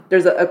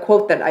there's a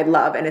quote that I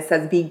love, and it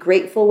says, "Be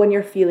grateful when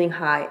you're feeling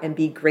high and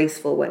be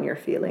graceful when you're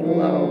feeling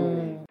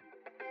low."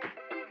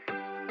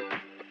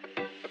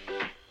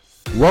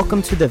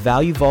 Welcome to the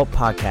Value Vault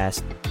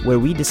podcast, where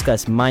we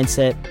discuss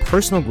mindset,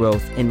 personal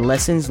growth, and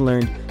lessons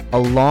learned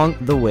along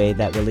the way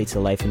that relate to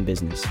life and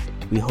business.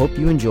 We hope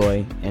you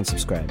enjoy and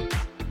subscribe.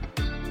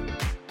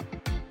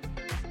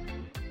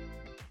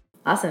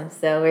 Awesome.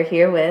 So we're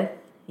here with,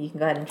 you can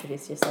go ahead and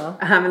introduce yourself.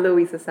 I'm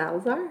Luisa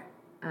Salazar.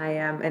 I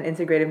am an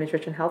integrative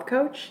nutrition health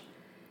coach,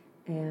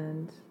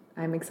 and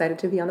I'm excited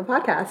to be on the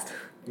podcast.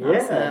 Yeah.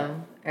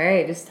 Awesome. All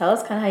right. Just tell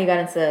us kind of how you got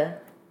into,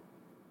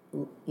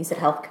 you said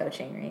health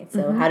coaching, right?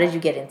 So how did you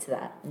get into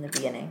that in the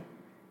beginning?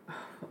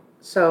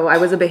 So I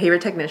was a behavior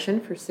technician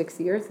for 6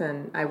 years,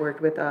 and I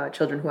worked with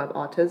children who have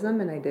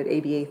autism, and I did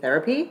ABA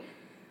therapy.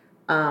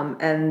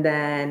 And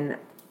then,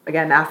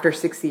 again, after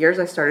 6 years,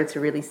 I started to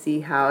really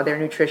see how their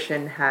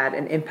nutrition had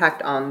an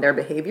impact on their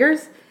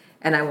behaviors,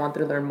 and I wanted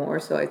to learn more,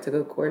 so I took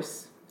a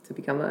course to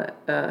become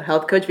a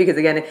health coach, because,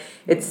 again,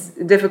 it's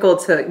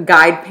difficult to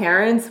guide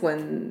parents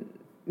when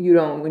I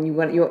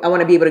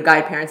want to be able to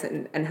guide parents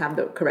and have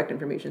the correct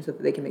information so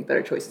that they can make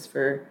better choices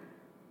for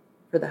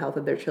the health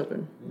of their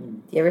children.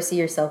 Do you ever see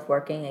yourself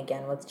working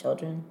again with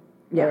children?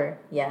 Yeah.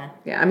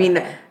 Yeah. I mean,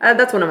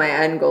 that's one of my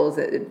end goals.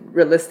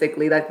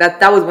 Realistically,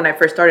 that was when I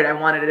first started. I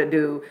wanted to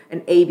do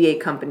an ABA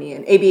company,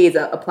 and ABA is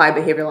applied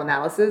behavioral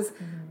analysis,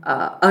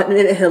 a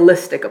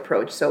holistic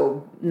approach.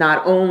 So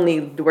not only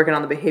working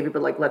on the behavior,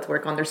 but let's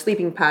work on their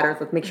sleeping patterns.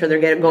 Let's make sure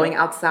they're going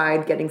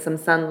outside, getting some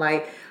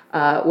sunlight.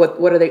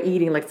 What are they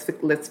eating?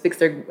 Let's fix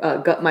their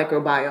gut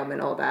microbiome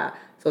and all that.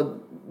 So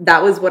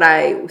that was what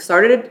I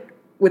started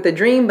with a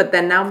dream, but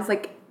then now it's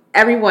like,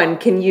 everyone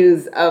can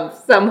use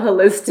some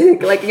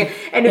holistic,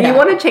 and if you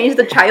want to change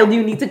the child,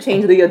 you need to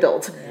change the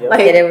adult. Yep.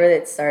 Get it where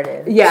it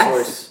started.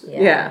 Yes.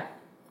 Yeah.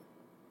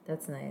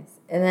 That's nice.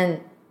 And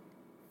then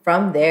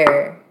from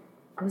there,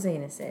 what was I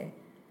going to say?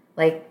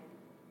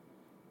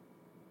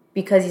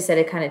 Because you said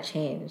it kind of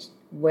changed,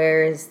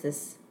 where is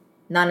this,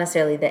 not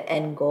necessarily the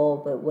end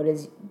goal, but what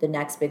is the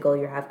next big goal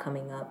you have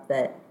coming up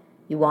that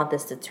you want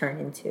this to turn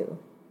into?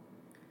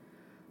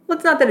 Well,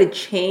 it's not that it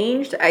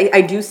changed.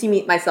 I do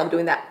see myself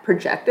doing that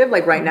projective.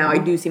 Right now, I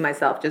do see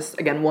myself just,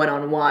 again,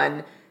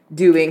 one-on-one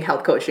doing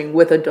health coaching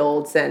with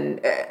adults.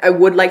 And I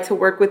would like to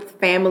work with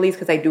families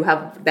because I do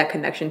have that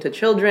connection to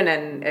children.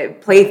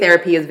 And play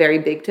therapy is very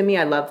big to me.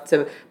 I love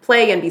to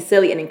play and be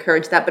silly and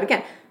encourage that. But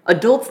again,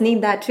 adults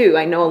need that too.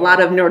 I know a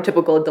lot of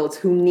neurotypical adults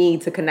who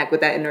need to connect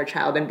with that inner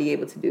child and be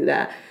able to do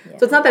that. Yeah.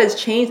 So it's not that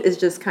it's changed. It's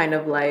just kind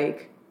of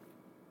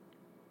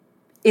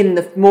in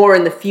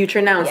the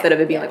future now, instead of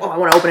it being I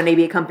want to open an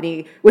ABA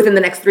company within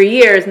the next 3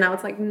 years. Now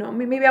it's no,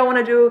 maybe I want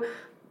to do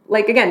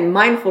again,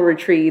 mindful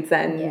retreats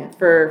and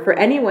for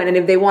anyone. And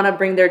if they want to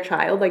bring their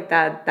child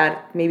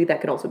that maybe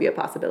that could also be a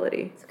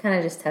possibility. It's kind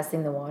of just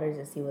testing the waters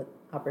to see what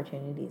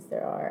opportunities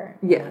there are.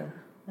 Yeah.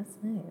 That's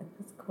nice.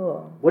 That's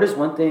cool. What is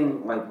one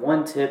thing,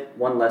 one tip,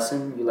 one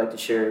lesson you'd like to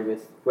share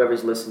with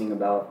whoever's listening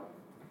about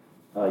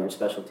your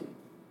specialty?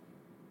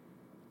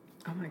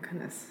 Oh my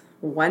goodness.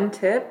 One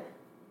tip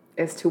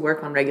is to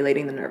work on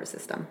regulating the nervous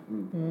system.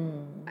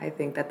 I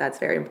think that's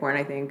very important.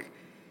 I think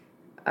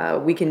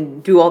we can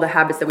do all the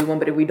habits that we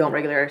want, but if we don't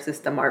regulate our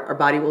system, our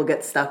body will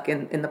get stuck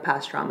in the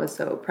past trauma.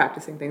 So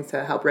practicing things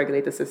to help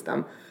regulate the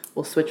system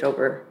will switch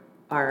over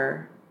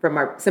from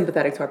our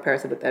sympathetic to our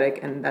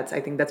parasympathetic, and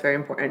I think that's very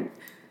important.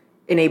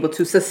 And able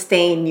to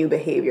sustain new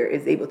behavior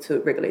is able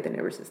to regulate the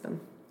nervous system.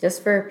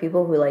 Just for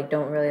people who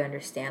don't really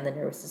understand the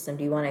nervous system,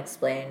 do you want to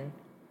explain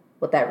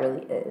what that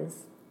really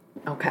is?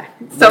 Okay.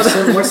 So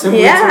more simple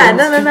yeah,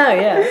 no,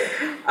 yeah.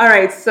 All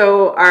right,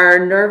 so our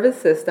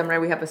nervous system,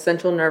 right? We have a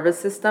central nervous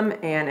system,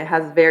 and it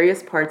has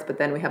various parts, but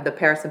then we have the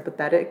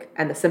parasympathetic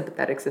and the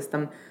sympathetic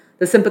system.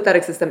 The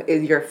sympathetic system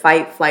is your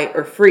fight, flight,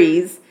 or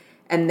freeze,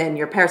 and then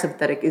your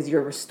parasympathetic is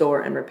your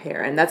restore and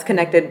repair, and that's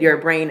connected your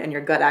brain and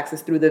your gut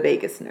axis through the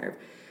vagus nerve.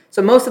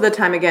 So most of the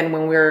time, again,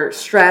 when we're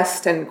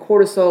stressed and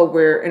cortisol,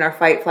 we're in our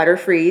fight, flight, or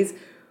freeze,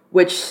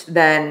 which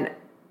then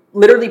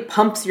literally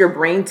pumps your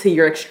brain to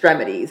your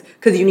extremities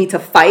because you need to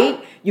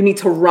fight, you need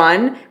to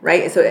run,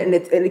 right? So and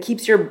it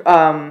keeps your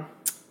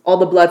all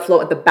the blood flow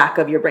at the back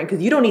of your brain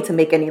because you don't need to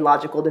make any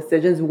logical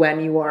decisions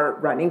when you are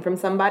running from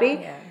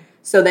somebody. Yeah.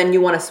 So then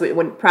you want to switch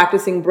when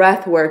practicing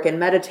breath work and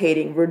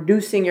meditating,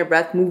 reducing your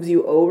breath moves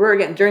you over.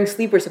 Again, during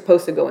sleep we're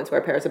supposed to go into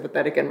our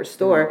parasympathetic and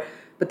restore,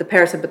 but the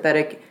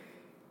parasympathetic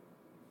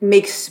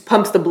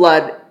pumps the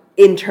blood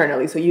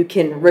internally so you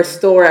can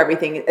restore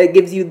everything. It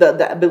gives you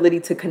the ability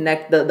to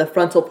connect the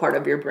frontal part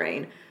of your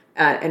brain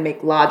and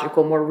make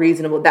logical, more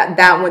reasonable.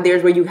 That one,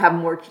 there's where you have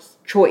more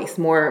choice,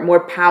 more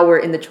power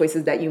in the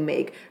choices that you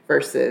make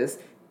versus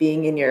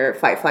being in your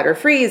fight, flight, or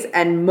freeze.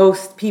 And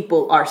most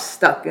people are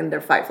stuck in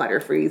their fight, flight, or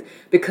freeze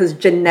because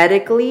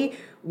genetically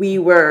we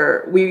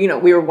were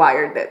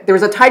wired that there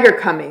was a tiger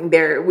coming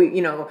there.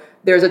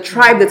 There's a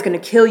tribe that's going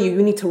to kill you.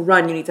 You need to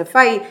run. You need to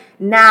fight.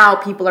 Now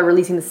people are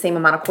releasing the same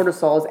amount of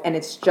cortisols, and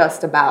it's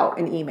just about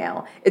an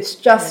email. It's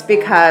just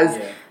because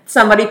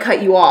somebody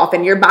cut you off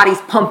and your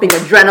body's pumping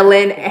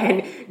adrenaline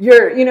and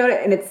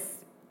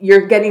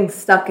you're getting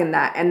stuck in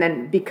that. And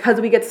then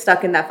because we get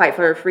stuck in that fight,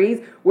 flight, or freeze,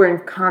 we're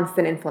in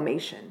constant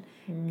inflammation.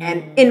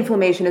 And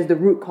inflammation is the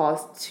root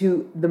cause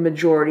to the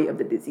majority of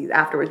the disease.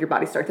 Afterwards, your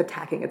body starts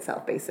attacking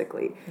itself,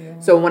 basically. Yeah.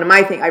 So one of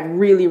my things I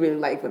really, really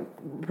like when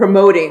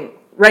promoting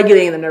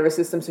regulating the nervous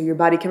system so your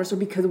body can restore,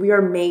 because we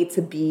are made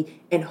to be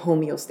in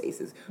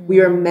homeostasis. We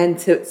are meant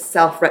to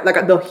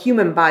like the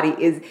human body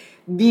is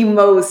the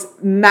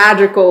most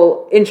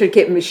magical,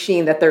 intricate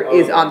machine that there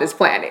is on this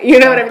planet. You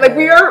know what I mean? Like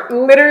we are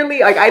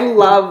literally, like I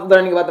love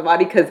learning about the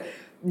body because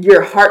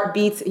your heart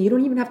beats, you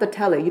don't even have to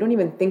tell it. You don't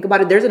even think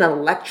about it. There's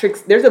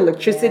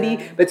electricity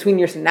between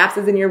your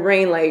synapses in your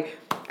brain. Like,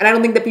 and I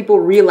don't think that people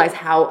realize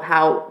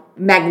how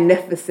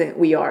magnificent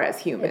we are as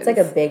humans. It's like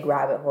a big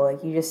rabbit hole.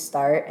 Like you just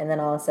start and then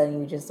all of a sudden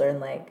you just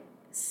learn like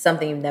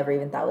something you've never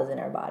even thought was in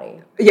our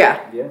body. Yeah.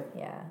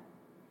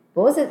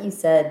 What was it you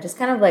said? Just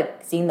kind of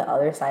like seeing the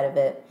other side of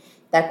it.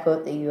 That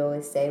quote that you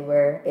always say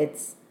where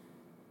it's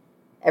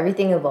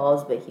everything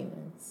evolves but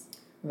humans.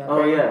 Remember?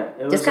 Oh yeah,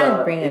 it was, just kind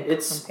of bring it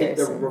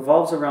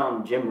revolves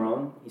around Jim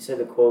Rohn. He said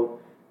the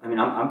quote. I mean,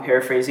 I'm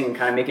paraphrasing and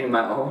kind of making it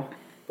my own,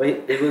 but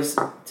it was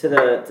to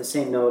the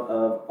same note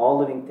of all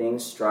living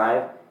things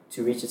strive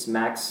to reach its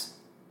max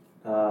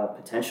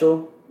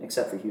potential,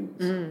 except for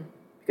humans,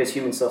 because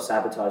humans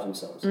self-sabotage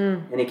themselves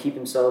and they keep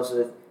themselves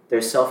with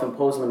their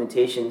self-imposed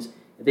limitations.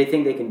 If they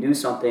think they can do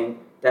something,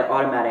 that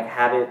automatic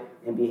habit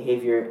and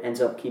behavior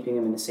ends up keeping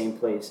them in the same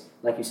place.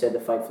 Like you said, the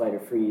fight, flight, or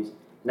freeze.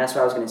 And that's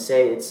what I was going to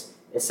say.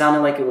 It sounded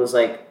like it was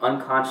like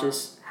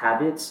unconscious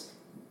habits,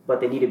 but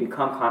they need to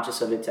become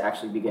conscious of it to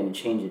actually begin to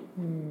change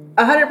it.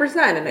 100%.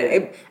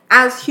 And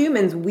as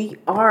humans, we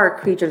are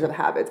creatures of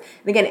habits.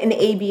 And again, in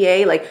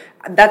ABA, like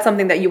that's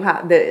something that you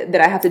have that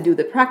I have to do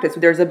the practice.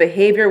 There's a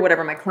behavior,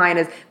 whatever my client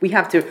is, we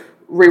have to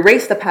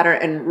erase the pattern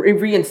and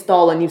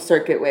reinstall a new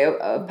circuit way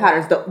of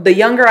patterns. The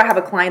younger I have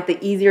a client, the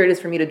easier it is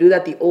for me to do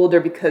that. The older,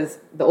 because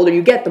the older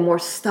you get, the more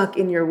stuck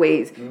in your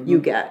ways you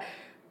get.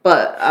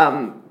 But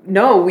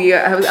no,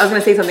 I was going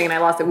to say something and I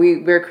lost it.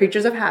 We're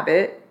creatures of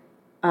habit.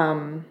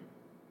 There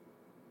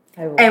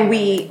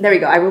we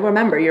go. I will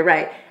remember. You're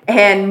right.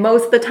 And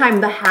most of the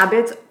time, the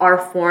habits are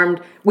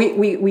formed.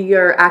 We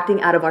are acting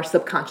out of our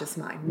subconscious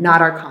mind,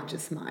 not our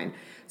conscious mind.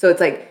 So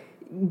it's like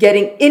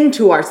getting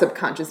into our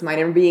subconscious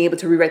mind and being able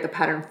to rewrite the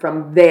pattern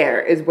from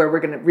there is where we're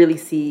going to really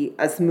see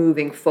us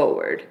moving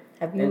forward.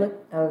 Have you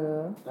looked?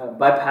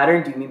 By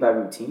pattern, do you mean by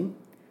routine?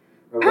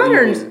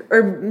 Patterns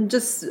or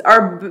just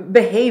our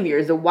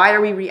behaviors. Why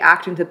are we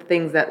reacting to the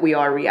things that we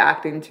are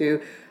reacting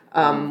to?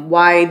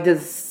 Why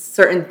does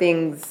certain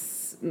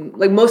things,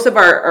 like most of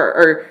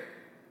our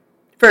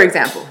for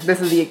example,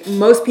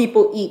 most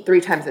people eat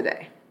 3 times a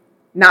day,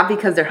 not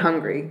because they're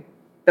hungry,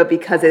 but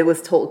because it was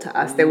told to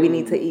us that we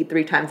need to eat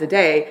 3 times a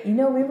day. You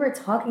know, we were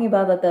talking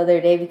about that the other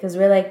day because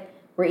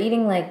we're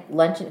eating like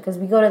lunch because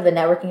we go to the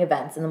networking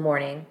events in the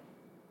morning.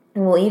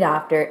 And we'll eat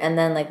after, and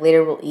then like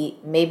later we'll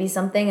eat maybe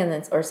something, and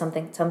then or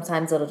something.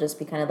 Sometimes it'll just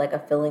be kind of like a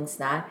filling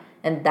snack,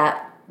 and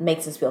that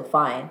makes us feel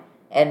fine,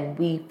 and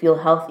we feel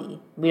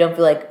healthy. We don't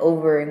feel like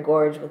over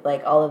engorged with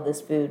like all of this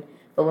food.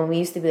 But when we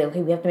used to be like,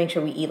 okay, we have to make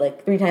sure we eat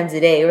like 3 times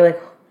a day.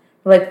 We're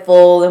like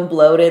full and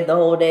bloated the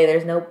whole day.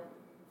 There's no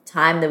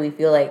time that we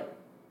feel like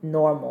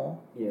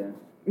normal.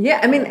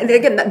 Yeah, I mean,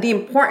 again, the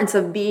importance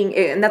of being,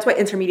 and that's why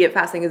intermediate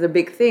fasting is a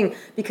big thing,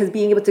 because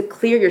being able to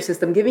clear your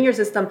system, giving your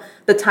system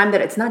the time that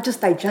it's not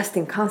just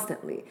digesting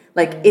constantly.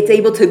 Like, it's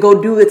able to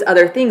go do its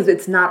other things.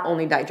 It's not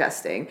only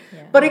digesting.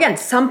 Yeah. But again,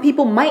 some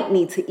people might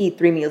need to eat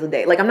 3 meals a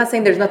day. Like, I'm not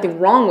saying there's nothing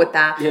wrong with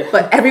that,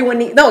 but everyone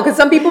needs, no, because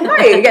some people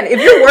might. Again, if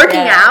you're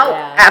working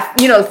out,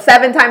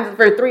 7 times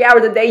for 3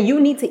 hours a day,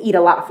 you need to eat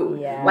a lot of food.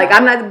 Yeah. Like,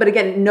 but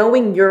again,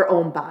 knowing your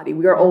own body,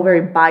 we are all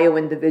very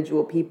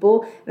bio-individual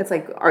people. And it's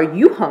like, are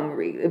you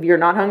hungry? If you're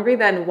not hungry,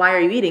 then why are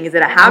you eating? Is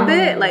it a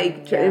habit?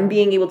 And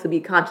being able to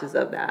be conscious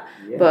of that.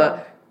 Yeah.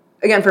 But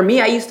again, for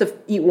me, I used to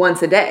eat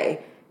once a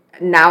day.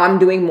 Now I'm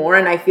doing more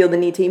and I feel the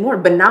need to eat more,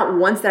 but not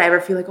once did I ever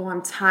feel like, oh,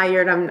 I'm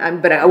tired.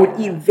 But I would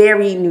eat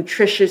very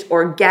nutritious,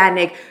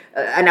 organic,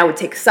 and I would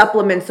take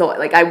supplements. So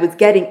like I was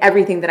getting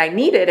everything that I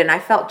needed and I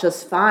felt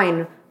just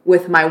fine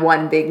with my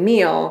one big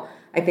meal.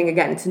 I think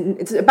again,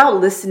 it's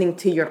about listening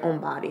to your own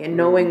body and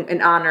knowing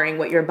and honoring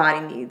what your body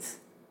needs.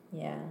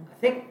 Yeah. I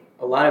think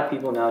a lot of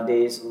people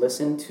nowadays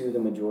listen to the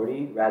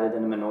majority rather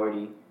than the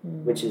minority,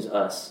 which is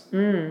us. You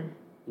know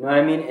what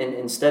I mean? And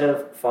instead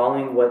of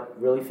following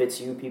what really fits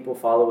you, people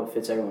follow what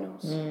fits everyone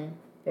else.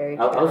 Very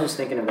true. I was just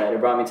thinking of that. It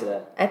brought me to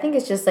that. I think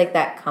it's just like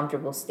that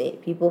comfortable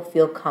state. People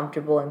feel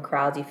comfortable in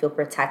crowds. You feel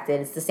protected.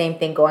 It's the same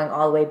thing going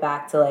all the way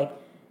back to like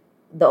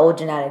the old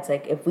genetics.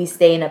 Like if we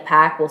stay in a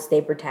pack, we'll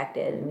stay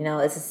protected. You know,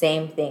 it's the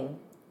same thing.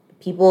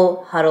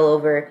 People huddle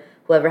over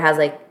whoever has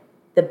like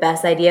the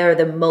best idea or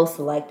the most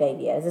liked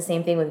idea. It's the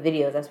same thing with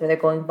videos. That's where they're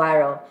going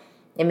viral.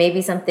 It may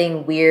be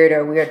something weird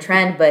or weird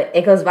trend, but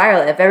it goes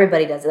viral if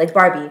everybody does it. Like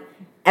Barbie,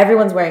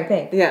 everyone's wearing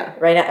pink. Yeah.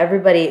 Right now,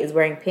 everybody is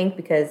wearing pink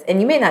because,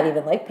 and you may not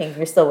even like pink,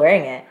 you're still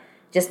wearing it,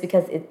 just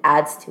because it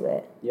adds to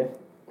it. Yeah.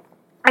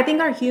 I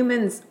think our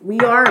humans, we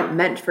are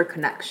meant for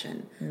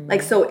connection.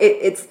 Like, so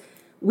it's,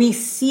 we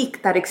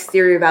seek that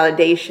exterior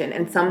validation.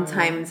 And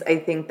sometimes I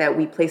think that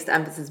we place the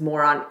emphasis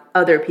more on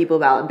other people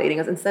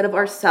validating us instead of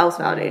ourselves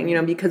validating, you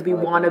know, because we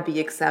want to be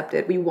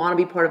accepted. We want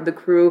to be part of the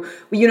crew.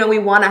 We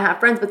want to have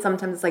friends, but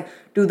sometimes it's like,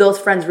 do those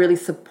friends really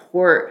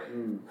support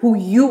who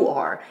you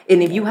are?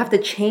 And if you have to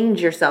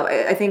change yourself,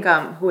 I think,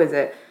 who is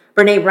it?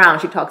 Brene Brown,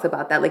 she talks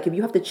about that. Like, if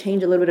you have to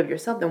change a little bit of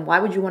yourself, then why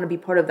would you want to be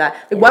part of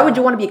that? Like, why would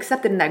you want to be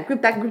accepted in that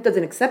group? That group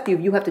doesn't accept you.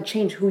 You have to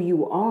change who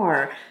you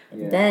are.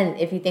 Yeah. Then,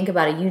 if you think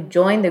about it, you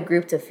join the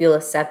group to feel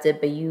accepted,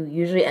 but you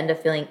usually end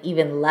up feeling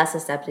even less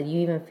accepted. You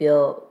even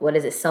feel,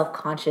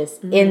 self-conscious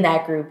in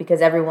that group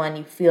because everyone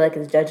you feel like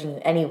is judging you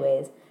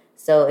anyways.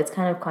 So it's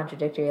kind of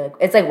contradictory. Like,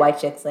 it's like white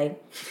chicks.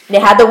 Like, they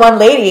had the one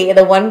lady,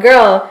 the one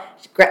girl.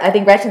 I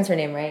think Gretchen's her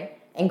name, right?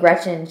 And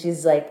Gretchen,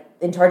 she's like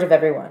in charge of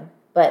everyone,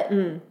 but.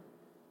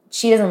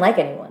 She doesn't like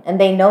anyone,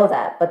 and they know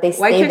that, but they stay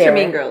White chicks there. Or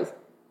Mean Girls?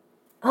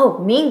 Oh,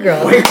 Mean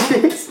Girls. White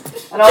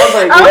chicks. And I was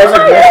like,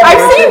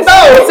 I've seen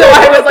both, so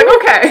I was like,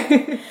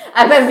 okay.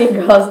 I meant Mean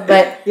Girls,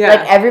 but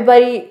like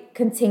everybody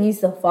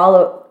continues to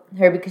follow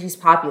her because she's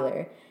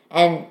popular,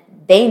 and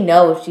they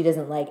know she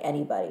doesn't like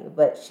anybody,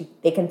 but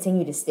they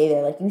continue to stay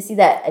there. Like, you see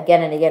that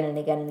again and again and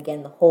again and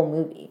again the whole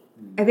movie.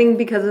 I think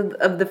because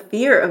of the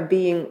fear of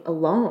being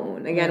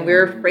alone. Again,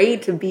 we're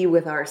afraid to be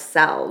with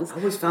ourselves. I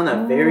always found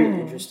that very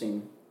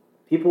interesting.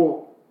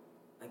 People,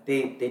 like,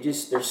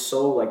 they're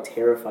so, like,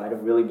 terrified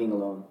of really being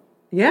alone.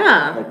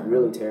 Yeah. Like,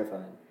 really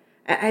terrified.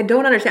 I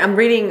don't understand. I'm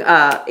reading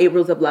 8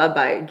 Rules of Love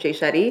by Jay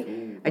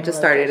Shetty. I just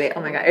started it. Oh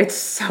my God, it's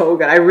so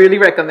good. I really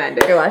recommend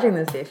it. If you're watching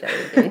this, Jay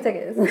Shetty, give me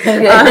tickets.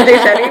 Jay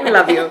Shetty, we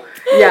love you.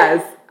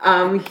 Yes.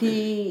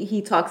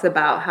 He talks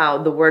about how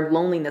the word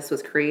loneliness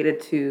was created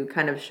to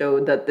kind of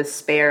show the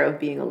despair of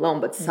being alone,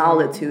 but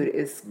solitude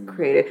is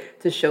created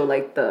to show,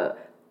 like, the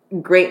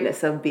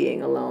greatness of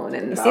being alone.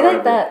 And you see,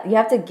 like, that you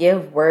have to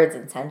give words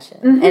intention,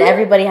 and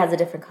everybody has a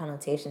different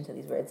connotation to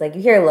these words. Like,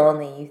 you hear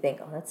lonely, you think,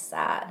 oh, that's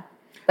sad,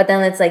 but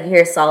then it's like you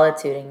hear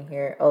solitude and you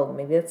hear, oh,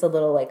 maybe it's a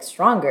little, like,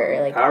 stronger,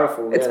 like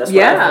powerful. It's, that's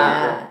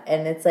yeah.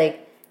 And it's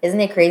like,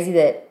 isn't it crazy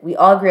that we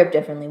all grew up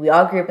differently? We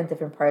all grew up in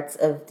different parts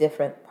of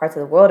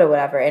the world or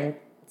whatever, and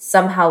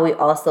somehow we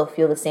all still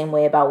feel the same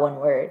way about one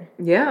word.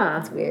 Yeah,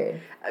 it's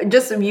weird.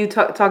 Just you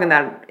talking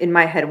that in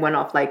my head went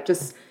off, like,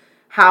 just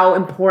how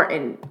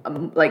important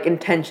like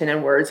intention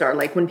and words are.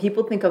 Like, when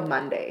people think of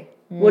Monday,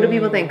 what do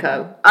people think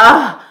of?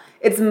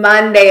 It's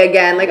Monday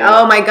again. Like,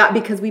 oh my God,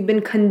 because we've been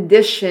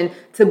conditioned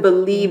to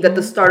believe that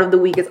the start of the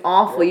week is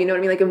awful. You know what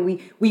I mean? Like,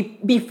 and we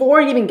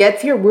before it even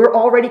gets here, we're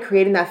already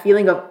creating that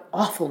feeling of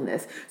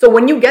awfulness. So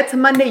when you get to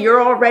Monday,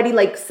 you're already,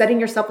 like, setting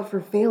yourself up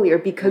for failure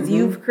because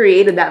you've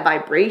created that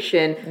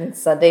vibration. And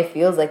Sunday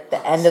feels like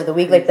the end of the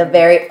week, like the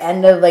very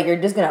end of, like,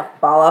 you're just gonna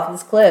fall off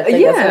this cliff. Like,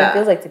 that's what it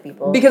feels like to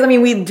people. Because, I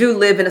mean, we do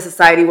live in a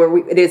society where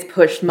it is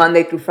pushed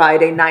Monday through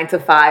Friday, 9 to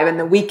 5, and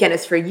the weekend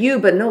is for you.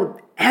 But no,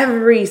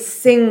 every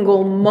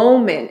single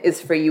moment is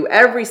for you,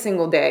 every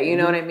single day. You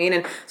know what I mean?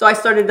 And so I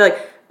started,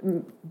 like,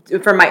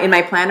 in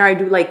my planner, I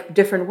do, like,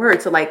 different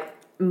words. So, like,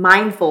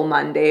 mindful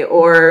Monday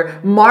or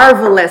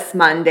marvelous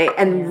Monday,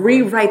 and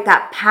rewrite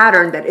that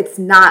pattern that it's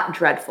not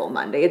dreadful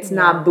Monday, it's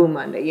not boom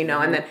Monday, you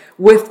know. And then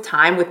with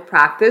time, with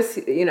practice,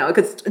 you know,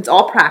 because it's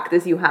all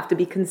practice, you have to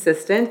be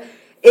consistent.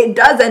 It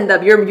does end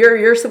up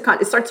your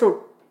subconscious, it starts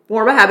to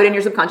form a habit in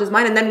your subconscious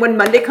mind, and then when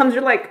Monday comes,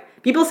 you're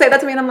like, people say that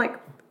to me, and I'm like,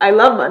 I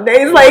love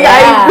Mondays. Like,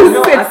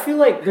 I feel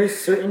like there's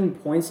certain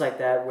points like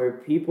that where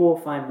people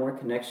find more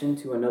connection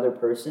to another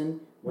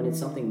person when it's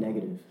something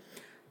negative.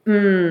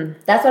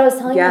 That's what I was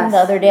telling you the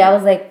other day. I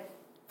was like,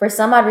 for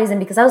some odd reason,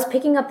 because I was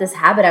picking up this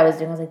habit I was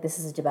doing, I was like, this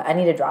is I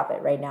need to drop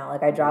it right now.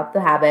 Like, I dropped the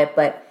habit,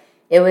 but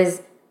it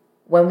was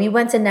when we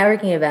went to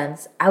networking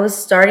events, I was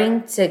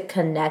starting to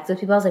connect with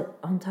people. I was like,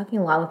 I'm talking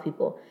a lot with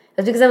people.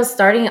 That's because I was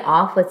starting it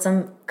off with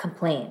some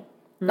complaint.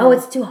 Oh,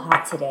 it's too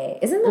hot today.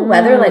 Isn't the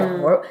weather like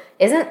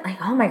isn't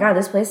like, oh my God,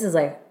 this place is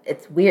like,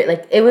 it's weird.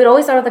 Like, it would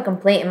always start with a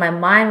complaint, and my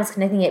mind was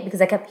connecting it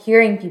because I kept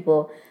hearing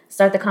people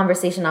start the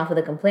conversation off with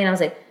a complaint. I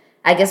was like,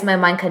 I guess my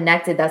mind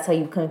connected. That's how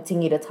you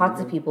continue to talk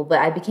to people. But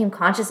I became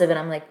conscious of it.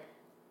 I'm like,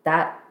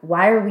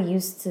 why are we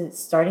used to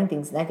starting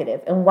things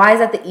negative? And why is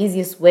that the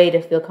easiest way to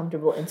feel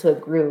comfortable into a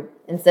group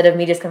instead of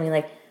me just coming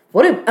like,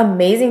 what an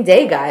amazing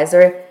day, guys.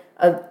 Or,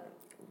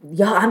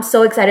 I'm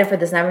so excited for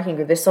this networking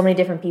group. There's so many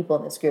different people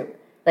in this group.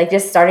 Like,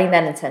 just starting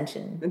that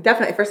intention.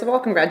 Definitely. First of all,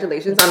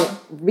 congratulations on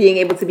being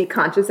able to be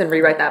conscious and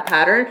rewrite that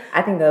pattern.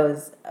 I think that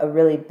was a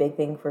really big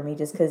thing for me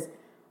just because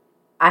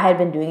I had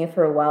been doing it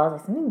for a while. I was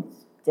like,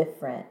 something's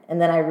different. And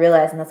then I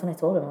realized, and that's when I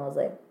told him, I was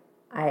like,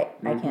 I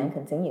can't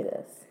continue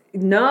this.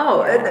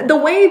 No. The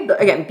way,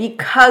 again,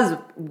 because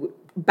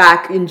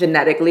back in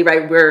genetically,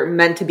 right, we're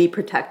meant to be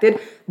protected,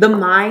 the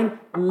mind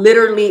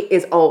literally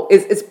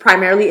is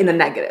primarily in the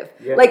negative.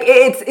 Yeah. Like,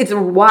 it's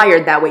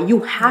wired that way. You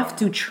have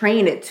to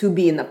train it to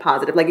be in the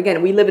positive. Like,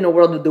 again, we live in a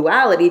world of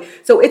duality,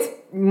 so it's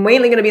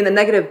mainly going to be in the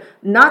negative,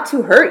 not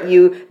to hurt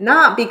you,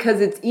 not because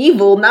it's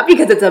evil, not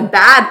because it's a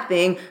bad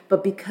thing,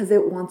 but because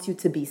it wants you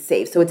to be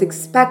safe. So it's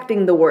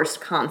expecting the worst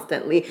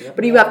constantly. Yep.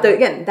 But you have to,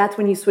 again, that's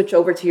when you switch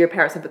over to your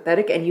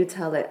parasympathetic and you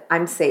tell it,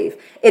 I'm safe.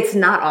 It's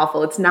not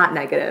awful. It's not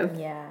negative.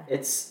 Yeah.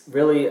 It's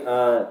really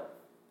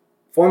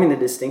forming the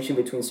distinction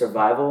between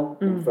survival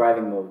and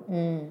thriving mode.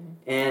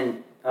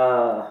 And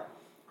what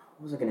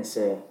was I going to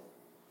say?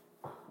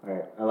 All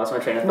right, I lost my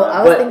train of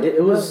thought. But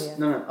it was...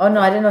 No. Oh,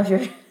 no, I didn't know if you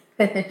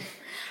were finished.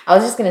 I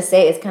was just going to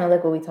say, it's kind of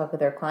like what we talk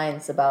with our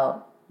clients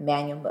about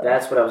manual mode.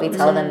 That's what I was We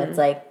tell them it's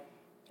like,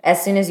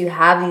 as soon as you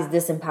have these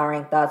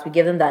disempowering thoughts, we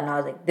give them that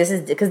knowledge. Like, this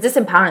is... Because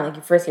disempowering, like,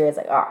 you first hear it's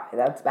like, oh,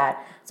 that's bad.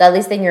 So at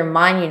least in your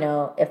mind, you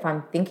know, if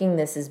I'm thinking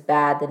this is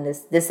bad, then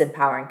this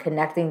disempowering.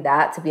 Connecting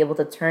that to be able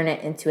to turn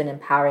it into an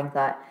empowering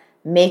thought.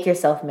 Make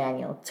yourself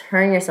manual.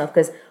 Turn yourself...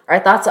 Because our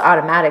thoughts are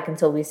automatic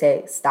until we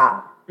say,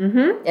 stop.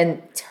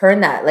 And turn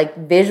that,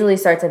 like, visually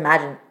start to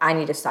imagine, I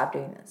need to stop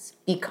doing this.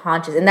 Be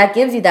conscious. And that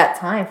gives you that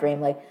time frame.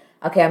 Like,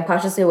 okay, I'm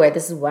consciously aware.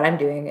 This is what I'm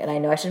doing. And I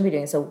know I shouldn't be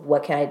doing it. So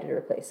what can I do to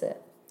replace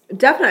it?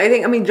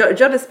 Definitely. I think,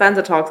 Joe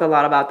Dispenza talks a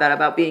lot about that,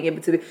 about being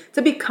able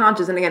to be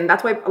conscious. And again,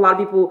 that's why a lot of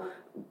people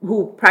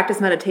who practice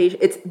meditation,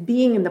 it's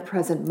being in the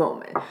present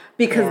moment.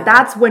 Because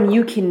that's when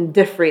you can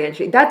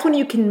differentiate. That's when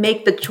you can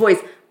make the choice.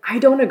 I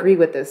don't agree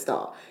with this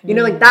thought. You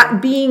know, like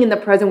that being in the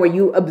present where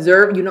you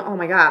observe, you know, oh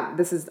my God,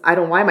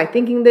 why am I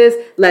thinking this?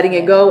 Letting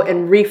it go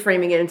and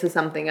reframing it into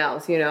something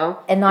else, you know?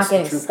 And not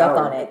getting stuck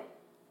on it.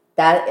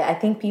 That, I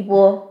think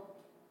people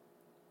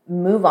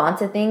move on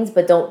to things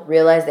but don't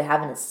realize they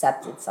haven't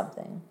accepted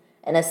something.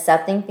 And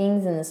accepting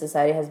things in the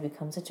society has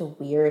become such a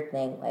weird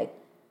thing. Like,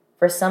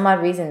 for some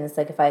odd reason, it's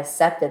like if I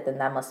accept it, then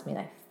that must mean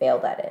I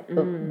failed at it.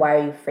 But why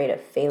are you afraid of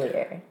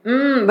failure?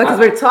 Because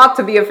we're taught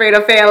to be afraid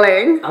of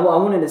failing. I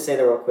wanted to say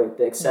that real quick,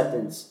 the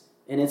acceptance.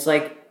 And it's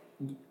like,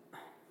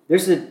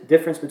 there's a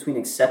difference between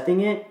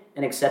accepting it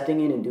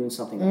and doing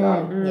something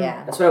about it.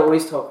 Yeah. That's what I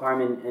always tell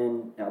Carmen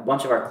and a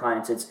bunch of our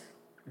clients. It's,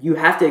 you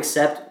have to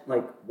accept,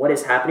 like, what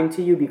is happening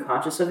to you, be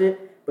conscious of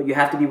it, but you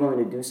have to be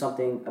willing to do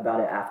something about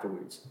it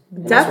afterwards.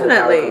 And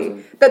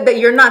definitely. That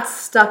you're not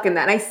stuck in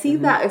that. And I see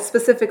that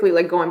specifically,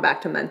 like, going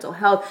back to mental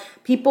health.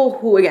 People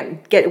who, again,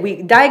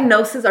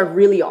 diagnoses are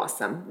really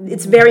awesome.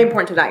 It's very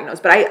important to diagnose.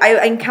 But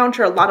I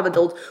encounter a lot of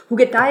adults who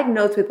get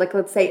diagnosed with, like,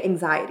 let's say,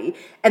 anxiety.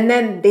 And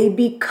then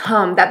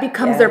that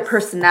becomes their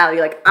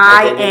personality. Like,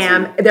 I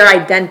am their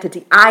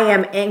identity. I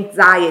am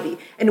anxiety.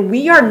 And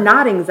we are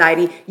not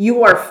anxiety.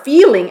 You are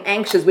feeling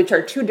anxious, which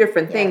are two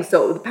different things.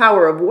 So the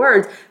power of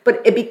words.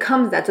 But it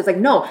becomes that. So it's like,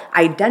 no,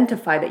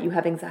 identify that you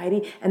have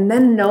anxiety and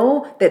then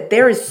know that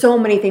there is so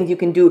many things you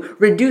can do.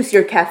 Reduce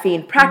your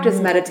caffeine, practice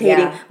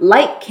meditating,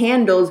 light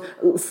candles,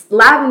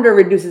 lavender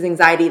reduces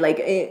anxiety, like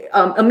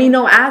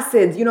amino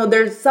acids, you know,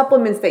 there's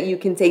supplements that you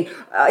can take.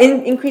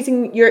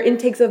 Increasing your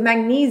intakes of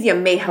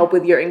magnesium may help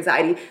with your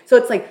anxiety. So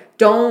it's like,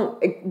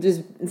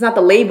 it's not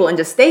the label and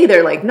just stay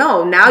there. Like,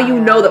 no, now you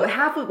know that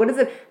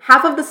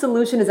half of the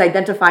solution is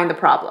identifying the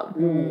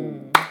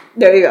problem.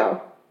 There you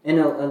go. And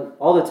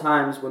all the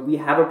times when we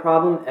have a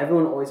problem,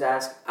 everyone always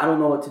asks, I don't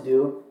know what to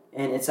do.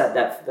 And it's at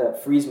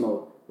that freeze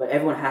mode. But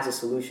everyone has a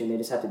solution. They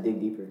just have to dig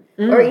deeper.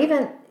 Or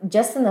even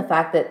just in the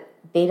fact that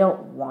they don't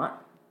want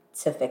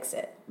to fix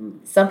it.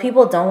 Some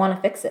people don't want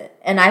to fix it.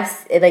 And I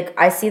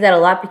see that a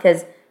lot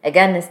because,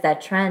 again, it's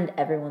that trend.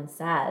 Everyone's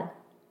sad.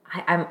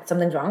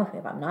 Something's wrong with me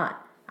if I'm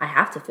not. I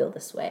have to feel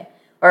this way.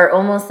 Or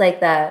almost like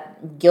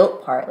that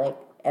guilt part. Like,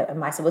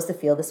 am I supposed to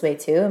feel this way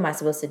too? Am I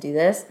supposed to do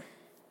this?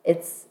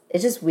 It's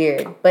just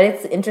weird. But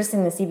it's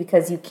interesting to see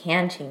because you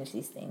can change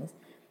these things.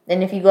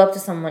 And if you go up to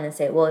someone and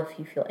say, well, if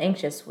you feel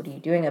anxious, what are you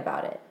doing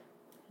about it?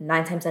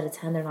 9 times out of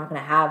 10, they're not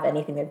going to have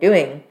anything they're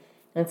doing.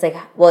 And it's like,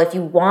 well, if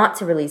you want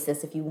to release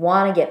this, if you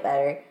want to get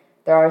better,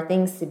 there are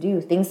things to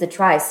do, things to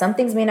try. Some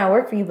things may not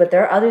work for you, but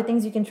there are other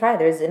things you can try.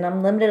 There's an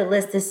unlimited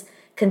list. Just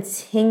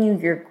continue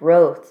your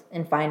growth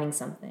in finding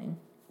something.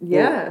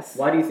 Yes.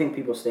 Well, why do you think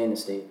people stay in the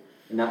state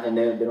and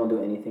they don't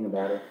do anything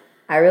about it?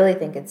 I really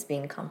think it's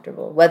being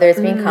comfortable. Whether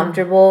it's being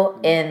comfortable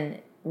in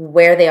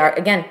where they are.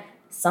 Again,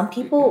 some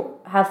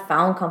people have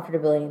found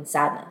comfortability in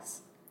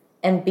sadness.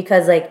 And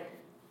because, like,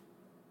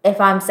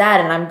 if I'm sad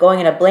and I'm going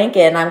in a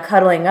blanket and I'm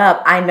cuddling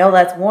up, I know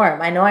that's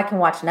warm. I know I can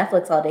watch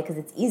Netflix all day because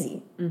it's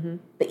easy.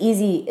 But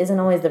easy isn't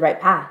always the right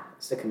path.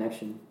 It's the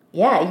connection.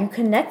 Yeah, you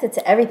connect it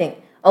to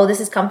everything. Oh, this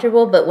is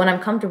comfortable, but when I'm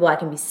comfortable, I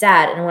can be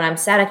sad. And when I'm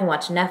sad, I can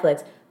watch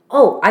Netflix.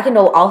 Oh, I can do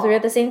all three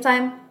at the same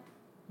time?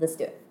 Let's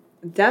do it.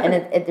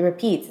 Definitely. And it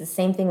repeats. The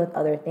same thing with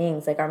other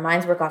things. Like, our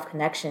minds work off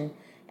connection,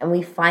 and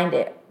we find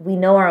it. We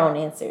know our own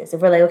answers.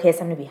 If we're like, okay, it's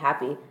time to be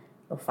happy,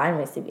 we'll find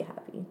ways to be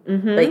happy.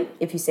 But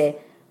if you say,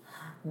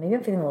 maybe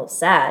I'm feeling a little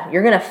sad,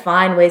 you're going to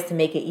find ways to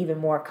make it even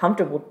more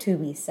comfortable to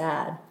be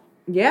sad.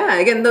 Yeah,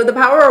 again, the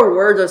power of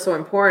words are so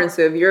important.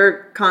 So if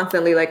you're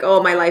constantly like,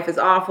 oh, my life is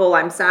awful,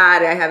 I'm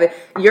sad, I have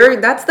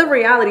it, that's the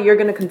reality you're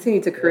going to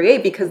continue to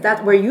create, because that's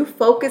where you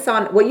focus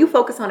on, what you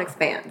focus on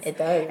expands. It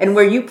does. And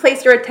where you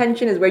place your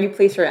attention is where you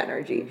place your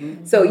energy.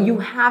 So you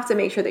have to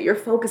make sure that you're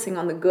focusing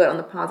on the good, on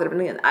the positive.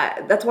 And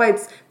that's why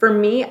for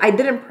me, I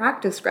didn't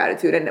practice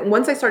gratitude. And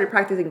once I started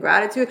practicing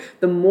gratitude,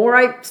 the more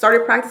I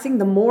started practicing,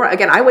 the more,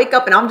 again, I wake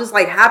up and I'm just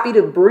like happy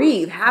to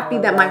breathe, happy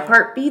that my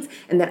heart beats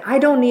and that I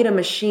don't need a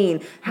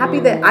machine, happy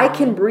that I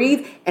can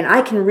breathe and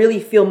I can really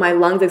feel my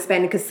lungs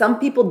expanding, because some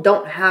people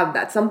don't have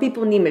that. Some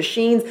people need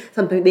machines,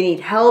 they need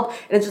help,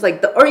 and it's just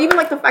like or even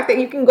like the fact that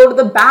you can go to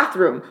the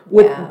bathroom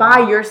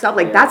by yourself,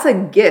 like that's a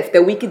gift,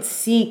 that we could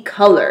see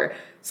color.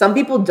 Some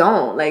people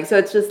don't, like, so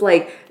it's just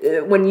like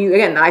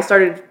when I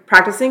started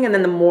practicing, and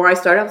then the more I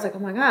started, I was like, oh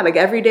my God, like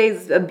every day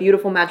is a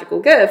beautiful, magical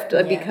gift,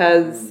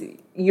 because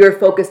you're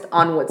focused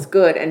on what's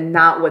good and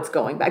not what's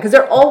going bad, because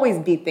there'll always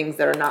be things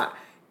that are not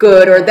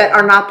good or that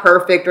are not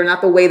perfect or not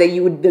the way that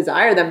you would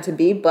desire them to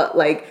be, but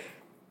like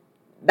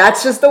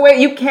that's just the way.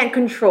 You can't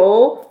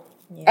control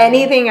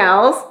anything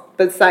else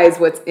besides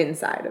what's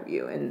inside of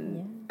you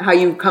and how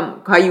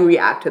you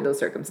react to those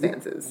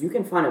circumstances. You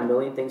can find a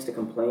million things to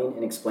complain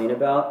and explain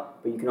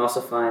about, but you can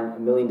also find a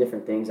million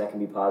different things that can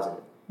be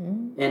positive.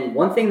 And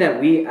one thing that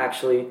we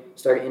actually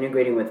started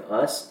integrating with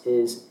us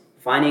is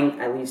finding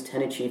at least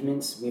 10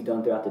 achievements we've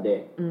done throughout the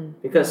day.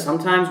 Because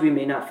sometimes we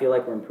may not feel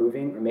like we're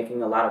improving or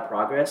making a lot of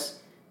progress,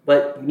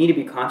 but you need to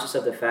be conscious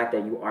of the fact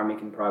that you are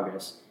making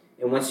progress.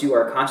 And once you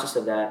are conscious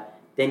of that,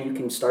 then you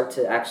can start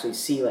to actually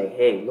see like,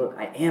 hey, look,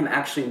 I am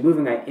actually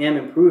moving, I am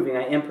improving,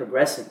 I am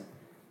progressing.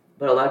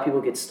 But a lot of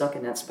people get stuck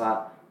in that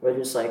spot where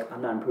they're just like,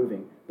 I'm not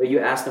improving. But you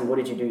ask them, what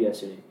did you do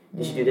yesterday?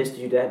 Did you do this? Did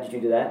you do that? Did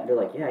you do that? They're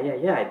like,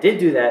 yeah, I did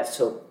do that.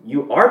 So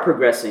you are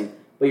progressing,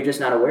 but you're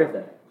just not aware of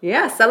that.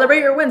 Yeah,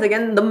 celebrate your wins.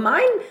 Again, the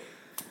mind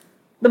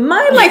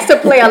likes to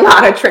play a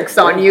lot of tricks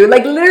on you.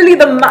 Like literally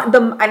and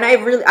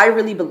I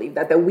really believe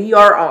that we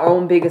are our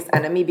own biggest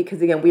enemy,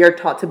 because again, we are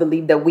taught to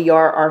believe that we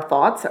are our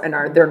thoughts, and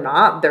they're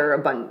not. They're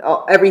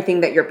everything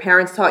that your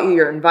parents taught you,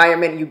 your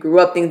environment, you grew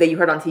up, things that you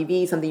heard on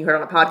TV, something you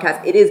heard on a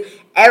podcast. It is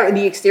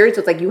the exterior. So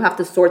it's like you have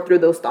to sort through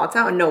those thoughts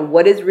out and know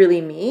what is really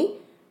me.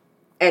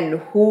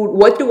 And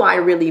what do I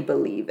really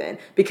believe in?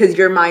 Because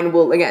your mind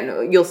will,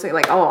 again, you'll say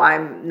like, oh,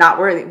 I'm not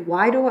worthy.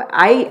 Why do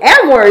I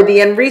am worthy?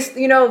 And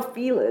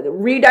feel it,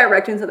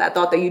 redirect into that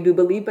thought that you do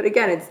believe. But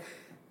again, it's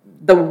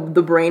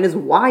the brain is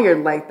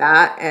wired like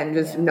that. And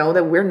just know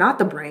that we're not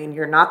the brain.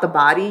 You're not the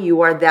body.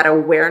 You are that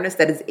awareness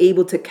that is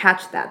able to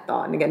catch that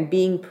thought. And again,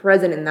 being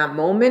present in that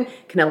moment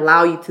can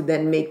allow you to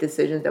then make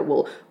decisions that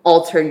will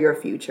alter your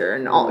future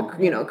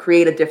and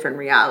create a different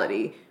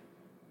reality.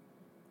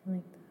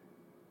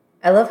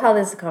 I love how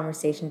this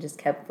conversation just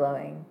kept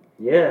flowing.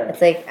 Yeah.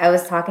 It's like I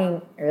was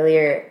talking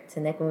earlier to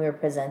Nick when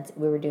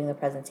we were doing the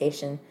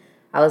presentation.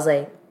 I was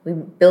like, we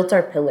built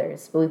our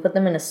pillars, but we put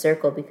them in a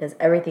circle because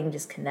everything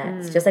just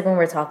connects. Just like when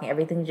we're talking,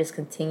 everything just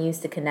continues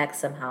to connect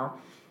somehow.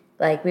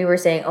 Like we were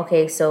saying,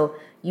 okay, so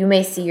you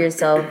may see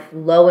yourself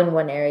low in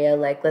one area,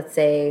 like let's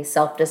say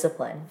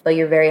self-discipline, but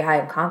you're very high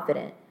and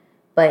confident.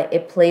 But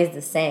it plays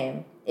the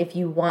same. If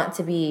you want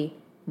to be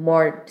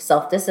more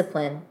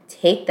self-discipline,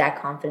 take that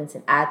confidence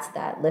and add to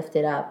that, lift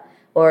it up.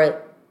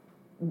 Or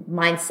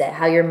mindset,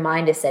 how your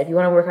mind is set. If you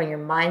want to work on your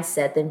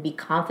mindset, then be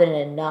confident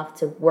enough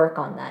to work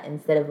on that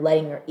instead of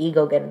letting your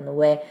ego get in the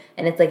way.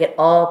 And it's like it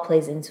all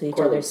plays into each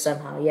other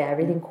somehow. Yeah,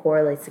 everything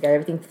correlates together,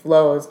 everything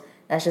flows.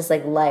 That's just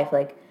like life.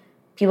 Like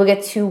people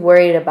get too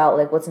worried about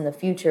like what's in the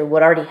future,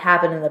 what already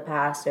happened in the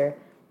past, or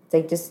it's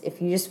like just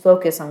if you just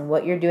focus on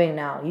what you're doing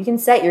now, you can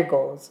set your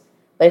goals.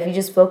 But if you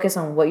just focus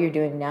on what you're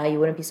doing now, you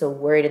wouldn't be so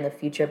worried in the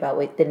future about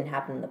what didn't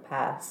happen in the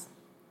past.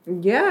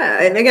 Yeah.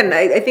 And again,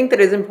 I think that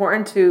it's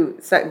important to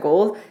set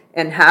goals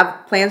and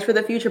have plans for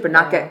the future, but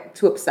not get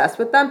too obsessed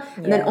with them.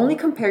 And then only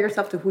compare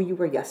yourself to who you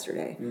were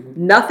yesterday.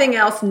 Nothing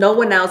else, no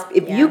one else.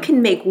 If you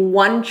can make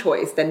one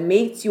choice that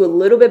makes you a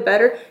little bit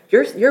better,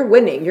 you're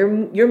winning.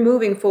 You're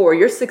moving forward.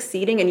 You're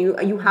succeeding, and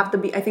you have to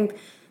be. I think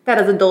that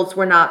as adults,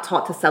 we're not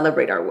taught to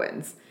celebrate our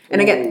wins. And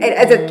again,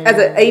 as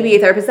an ABA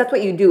therapist, that's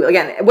what you do.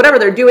 Again, whatever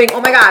they're doing,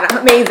 oh my God,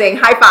 amazing,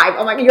 high five,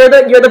 oh my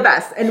God, you're the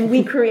best. And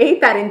we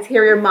create that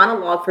interior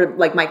monologue for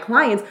like my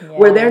clients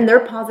where they're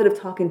positive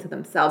talking to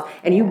themselves,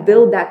 and you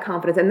build that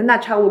confidence, and then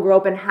that child will grow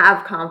up and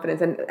have confidence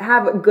and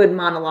have good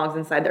monologues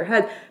inside their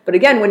head. But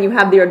again, when you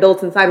have the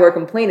adults inside who are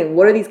complaining,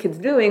 what are these kids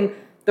doing?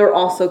 They're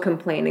also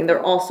complaining.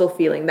 They're also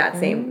feeling that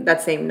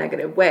same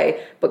negative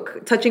way.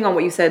 But touching on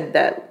what you said,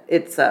 that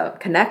it's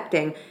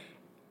connecting.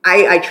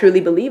 I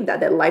truly believe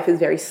that life is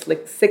very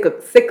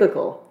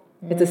cyclical.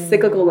 It's a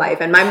cyclical life.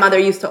 And my mother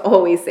used to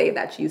always say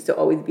that. She used to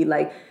always be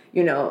like,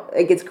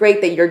 like it's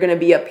great that you're going to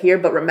be up here,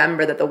 but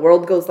remember that the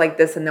world goes like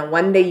this, and then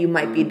one day you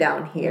might be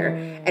down here.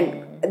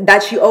 And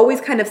that she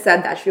always kind of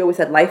said that. She always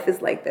said life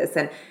is like this.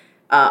 And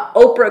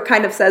Oprah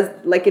kind of says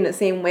like in the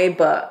same way,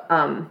 but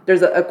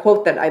there's a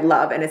quote that I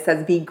love, and it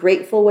says, "Be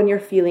grateful when you're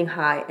feeling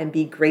high, and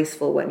be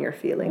graceful when you're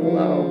feeling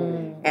low."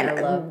 And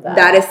I love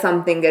that is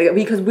something that,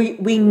 because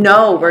we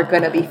know we're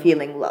gonna be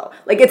feeling low.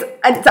 Like it's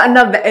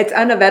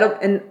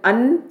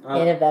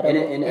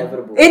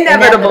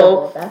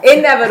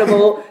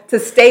inevitable to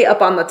stay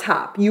up on the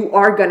top. You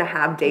are gonna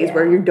have days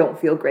where you don't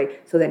feel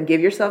great. So then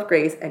give yourself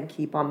grace and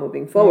keep on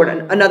moving forward.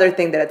 And another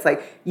thing that it's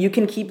like, you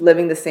can keep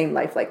living the same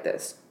life like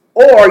this,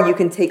 or you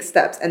can take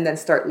steps and then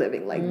start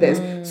living like this.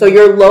 So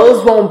your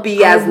lows won't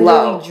be as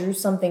low. I drew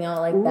something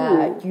out like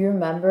that. Do you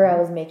remember I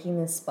was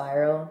making this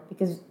spiral?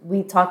 Because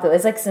we talked,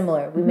 it's like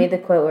similar. We made the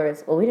quote where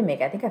it's, we didn't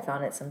make it. I think I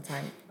found it some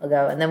time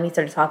ago. And then we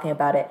started talking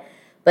about it.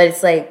 But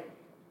it's like,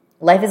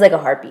 life is like a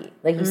heartbeat.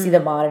 Like you see the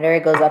monitor,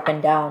 it goes up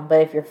and down.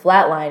 But if you're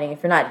flatlining,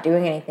 if you're not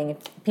doing anything, if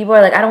people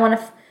are like, I don't want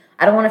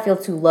to feel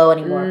too low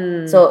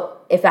anymore. So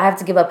if I have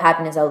to give up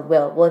happiness, I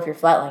will. Well, if you're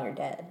flatlining, you're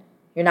dead.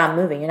 You're not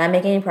moving. You're not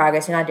making any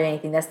progress. You're not doing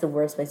anything. That's the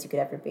worst place you could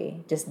ever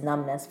be. Just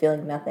numbness,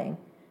 feeling nothing,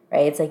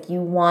 right? It's like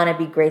you want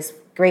to be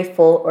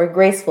grateful or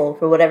graceful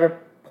for whatever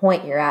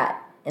point you're at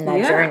in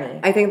that journey.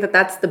 I think that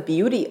that's the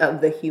beauty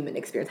of the human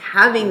experience,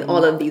 having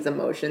all of these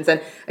emotions.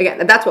 And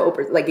again, that's what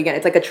Oprah's like. Again,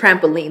 it's like a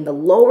trampoline. The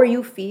lower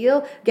you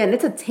feel, again,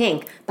 it's a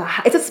tank.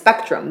 It's a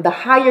spectrum. The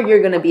higher you're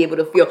going to be able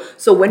to feel.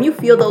 So when you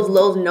feel those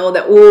lows, know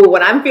that,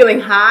 when I'm feeling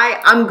high,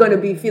 I'm going to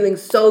be feeling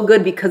so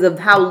good because of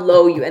how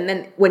low you. And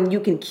then when you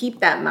can keep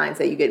that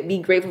mindset, be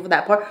grateful for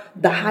that part,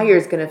 the higher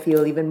is going to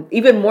feel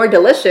even more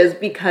delicious,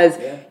 because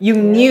you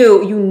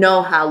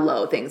know how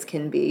low things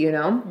can be,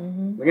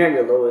 When you're at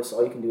your lowest,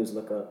 all you can do is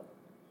look up.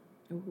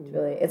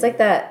 Really, it's like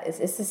that.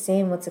 It's the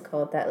same. What's it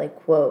called? That like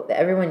quote that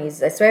everyone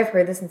uses. I swear I've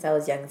heard this since I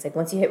was young. It's like,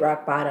 once you hit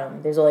rock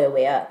bottom, there's only a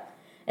way up.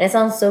 And it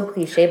sounds so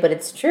cliche, but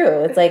it's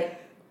true. It's like,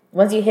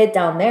 once you hit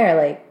down there,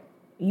 like,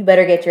 you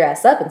better get your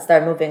ass up and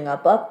start moving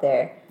up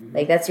there.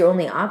 Like, that's your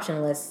only option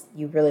unless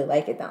you really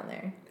like it down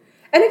there.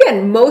 And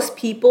again, most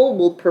people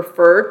will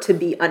prefer to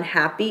be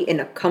unhappy in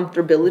a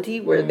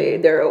comfortability where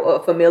they're a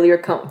familiar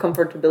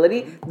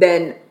comfortability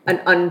than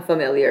an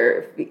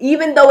unfamiliar,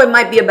 even though it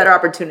might be a better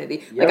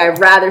opportunity. Like, I'd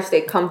rather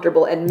stay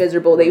comfortable and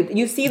miserable.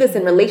 You see this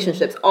in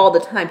relationships all the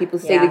time. People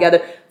stay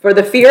together for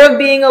the fear of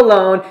being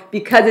alone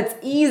because it's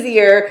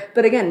easier.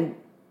 But again,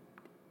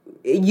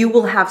 you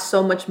will have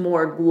so much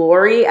more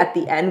glory at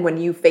the end when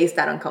you face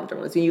that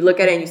uncomfortableness. When you look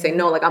at it and you say,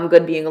 no, like, I'm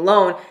good being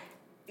alone.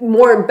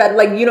 More better,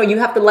 like, you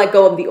have to let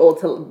go of the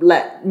old to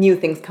let new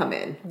things come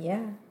in.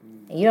 Yeah.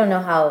 And you don't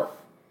know how,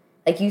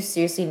 like, you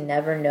seriously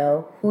never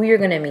know who you're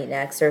going to meet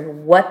next or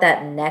what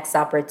that next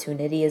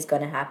opportunity is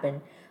going to happen.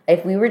 Like,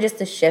 if we were just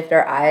to shift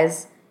our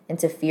eyes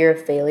into fear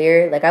of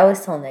failure, like I always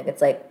tell Nick, it's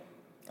like,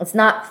 it's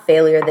not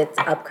failure that's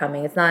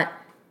upcoming. It's not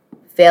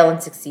fail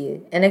and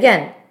succeed. And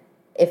again,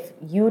 if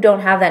you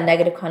don't have that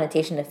negative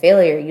connotation to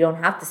failure, you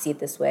don't have to see it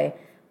this way.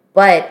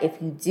 But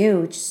if you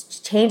do,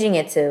 just changing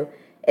it to,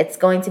 it's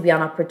going to be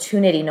an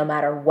opportunity no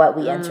matter what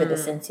we enter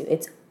this into.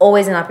 It's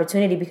always an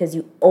opportunity because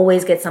you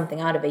always get something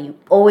out of it. You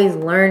always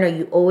learn, or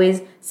you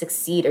always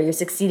succeed, or you're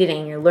succeeding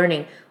and you're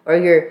learning, or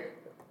you're,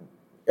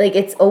 like,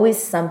 it's always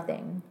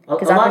something.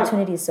 Because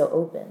opportunity is so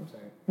open.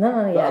 A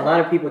lot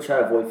of people try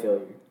to avoid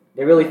failure.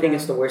 They really think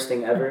it's the worst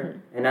thing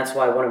ever. And that's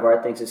why one of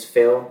our things is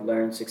fail,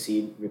 learn,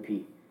 succeed,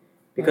 repeat.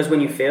 Because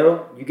when you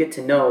fail, you get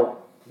to know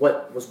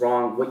what was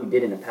wrong, what you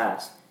did in the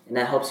past. And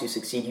that helps you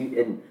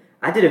succeed.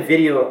 I did a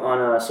video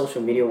on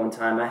social media one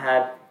time. I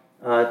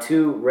had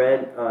 2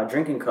 red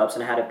drinking cups,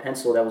 and I had a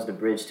pencil that was the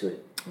bridge to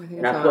it.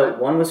 And I put,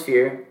 one was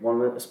fear, one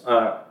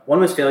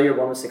was failure,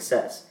 one was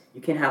success.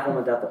 You can't have one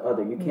without the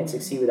other. You can't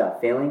succeed without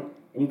failing,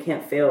 and you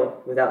can't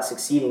fail without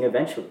succeeding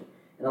eventually.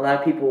 And a lot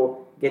of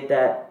people get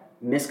that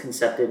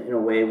misconcepted in a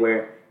way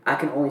where I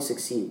can only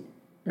succeed.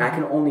 And I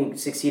can only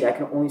succeed,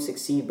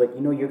 but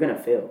you're going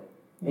to fail.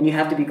 And you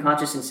have to be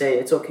conscious and say,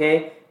 it's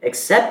okay,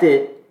 accept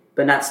it,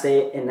 but not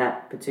stay in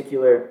that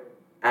particular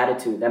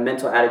attitude, that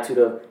mental attitude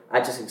of, I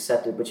just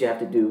accept it, but you have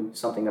to do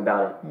something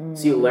about it.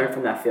 So you learn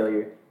from that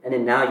failure, and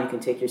then now you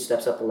can take your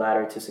steps up the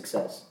ladder to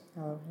success.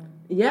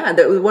 Yeah,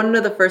 that was one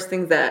of the first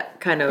things that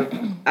kind of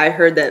I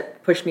heard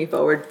that pushed me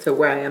forward to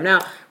where I am now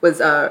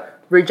was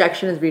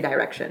rejection is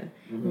redirection.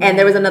 And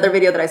there was another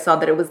video that I saw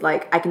that it was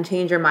like, I can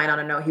change your mind on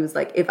a no. He was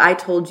like, if I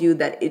told you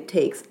that it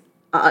takes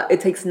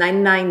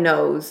 99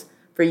 no's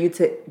for you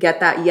to get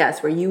that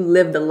yes, where you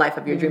live the life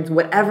of your dreams,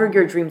 whatever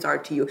your dreams are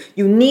to you,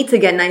 you need to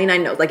get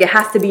 99 no's. Like, it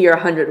has to be your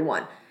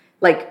 101.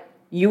 Like,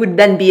 you would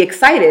then be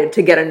excited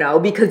to get a no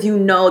because you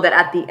know that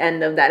at the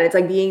end of that, it's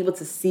like being able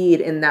to see it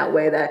in that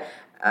way that,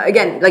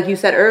 again, like you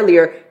said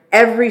earlier,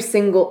 every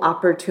single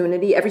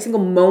opportunity, every single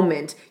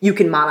moment you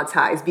can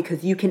monetize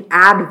because you can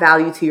add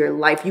value to your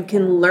life. You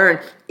can learn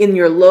in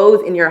your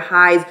lows, in your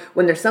highs,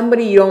 when there's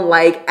somebody you don't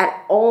like,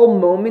 at all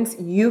moments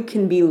you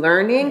can be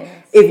learning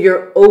if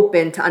you're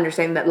open to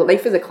understanding that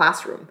life is a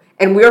classroom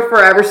and we're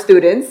forever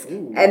students.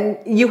 And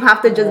you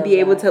have to just be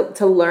able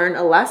to learn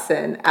a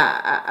lesson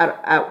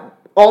at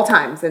all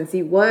times and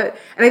see what,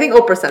 and I think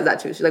Oprah says that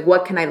too. She's like,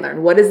 what can I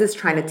learn? What is this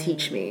trying to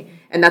teach me?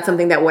 And that's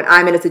something that when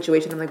I'm in a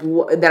situation, I'm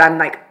like, that I'm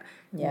like,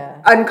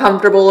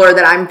 uncomfortable or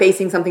that I'm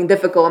facing something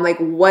difficult, I'm like,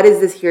 what is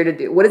this here to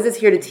do? What is this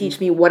here to teach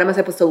me? What am I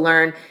supposed to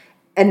learn?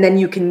 And then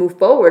you can move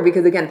forward,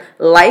 because again,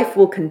 life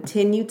will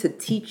continue to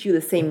teach you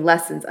the same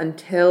lessons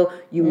until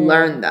you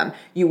learn them.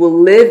 You will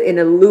live in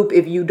a loop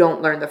if you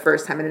don't learn the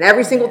first time. And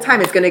every single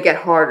time it's going to get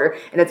harder,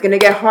 and it's going to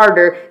get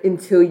harder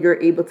until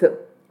you're able to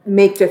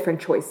make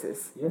different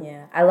choices.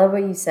 Yeah. I love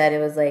what you said. It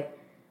was like,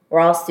 we're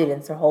all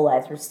students, our whole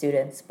lives we're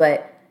students,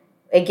 but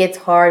it gets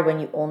hard when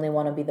you only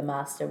want to be the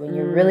master. When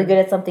you're really good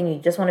at something, you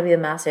just want to be the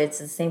master. It's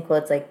the same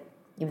quote. It's like,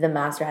 even the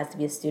master has to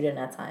be a student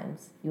at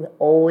times. You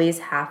always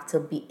have to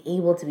be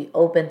able to be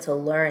open to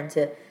learn,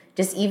 to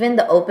just even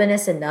the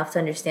openness enough to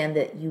understand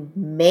that you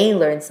may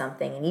learn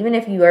something. And even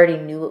if you already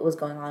knew what was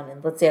going on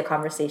in, let's say, a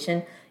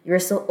conversation, you're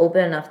still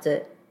open enough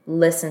to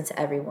listen to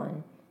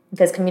everyone.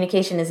 Because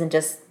communication isn't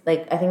just,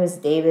 like, I think it was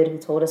David who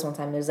told us one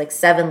time, there's like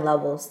 7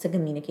 levels to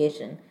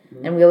communication.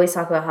 And we always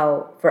talk about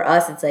how, for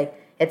us, it's like,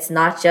 it's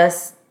not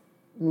just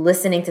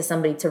listening to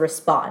somebody to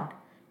respond.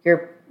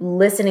 You're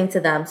listening to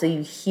them so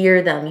you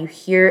hear them. You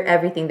hear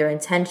everything, their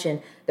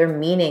intention, their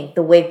meaning,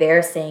 the way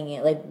they're saying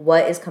it, like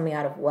what is coming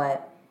out of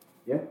what.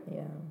 Yeah.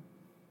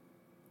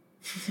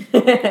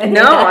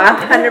 No,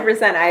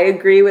 100%. I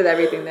agree with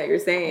everything that you're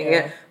saying.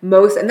 Yeah.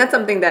 And that's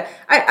something that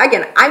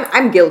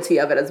I'm guilty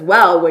of it as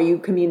well, where you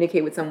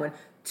communicate with someone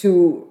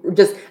to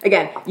just,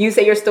 again, you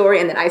say your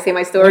story and then I say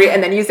my story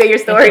and then you say your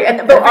story,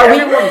 and but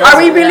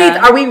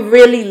are we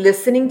really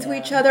listening to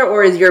each other,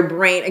 or is your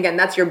brain, again,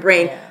 that's your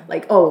brain,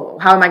 like, oh,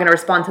 how am I going to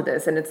respond to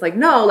this? And it's like,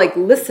 no, like,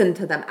 listen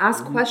to them,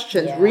 ask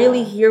questions,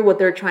 really hear what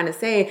they're trying to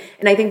say.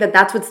 And I think that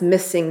that's what's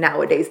missing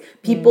nowadays.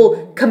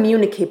 People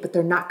communicate, but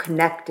they're not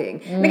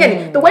connecting. And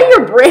again, the way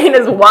your brain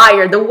is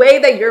wired, the way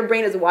that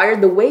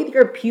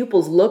your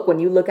pupils look when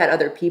you look at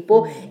other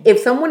people, if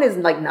someone is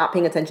like not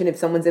paying attention, if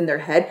someone's in their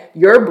head,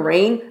 your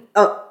brain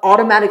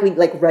automatically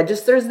like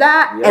registers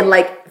that, and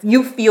like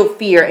you feel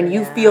fear and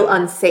you feel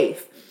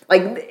unsafe,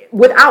 like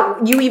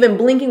without you even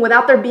blinking,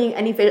 without there being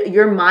any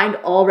your mind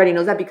already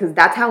knows that, because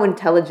that's how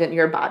intelligent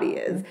your body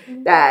is.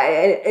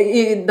 That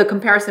the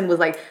comparison was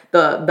like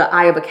the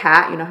eye of a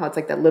cat, you know how it's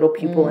like that little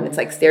pupil and it's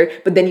like staring,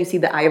 but then you see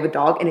the eye of a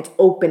dog and it's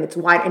open, it's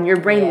wide, and your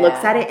brain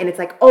looks at it and it's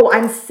like, oh,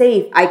 I'm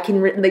safe, I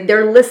can like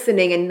they're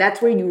listening, and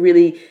that's where you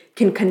really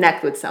can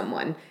connect with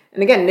someone.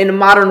 And again, in a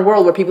modern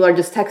world where people are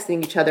just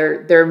texting each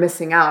other, they're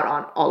missing out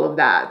on all of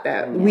that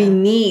we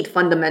need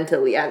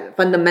fundamentally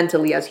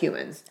as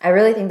humans. I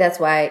really think that's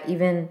why,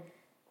 even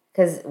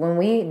because when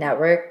we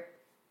network,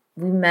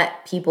 we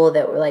met people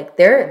that were like,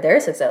 they're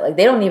successful. Like,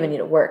 they don't even need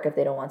to work if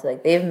they don't want to.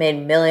 Like, they've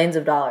made millions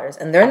of dollars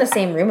and they're in the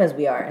same room as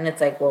we are. And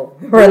it's like, well,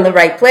 we're in the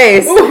right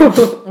place,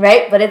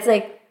 right? But it's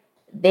like,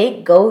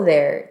 they go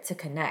there to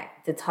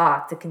connect, to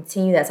talk, to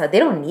continue that talk. They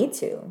don't need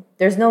to.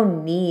 There's no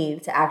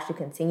need to actually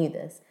continue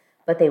this,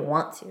 but they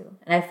want to.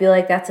 And I feel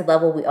like that's a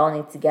level we all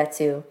need to get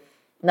to.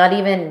 Not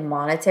even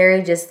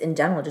monetary, just in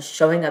general, just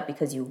showing up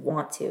because you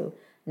want to,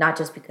 not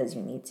just because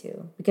you need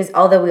to. Because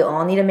although we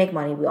all need to make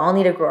money, we all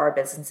need to grow our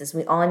businesses,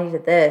 we all need to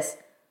this,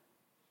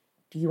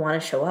 do you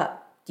want to show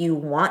up? Do you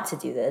want to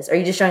do this? Or are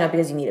you just showing up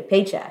because you need a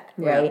paycheck,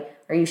 right?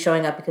 Are you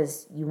showing up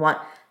because you want...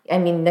 I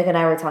mean, Nick and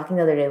I were talking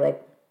the other day,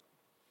 like,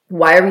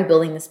 why are we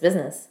building this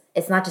business?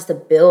 It's not just to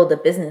build a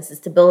business. It's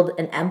to build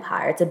an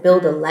empire, to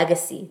build a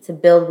legacy, to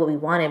build what we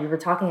wanted. We were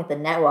talking at the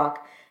Net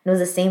Walk, and it was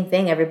the same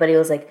thing. Everybody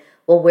was like,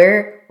 well,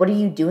 what are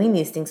you doing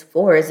these things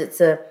for? Is it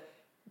to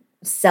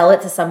sell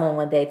it to someone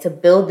one day, to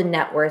build the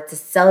net worth, to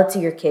sell it to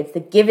your kids,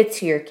 to give it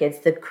to your kids,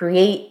 to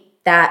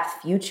create that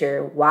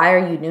future? Why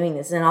are you doing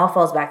this? And it all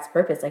falls back to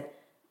purpose. Like,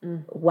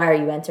 why are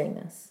you entering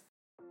this?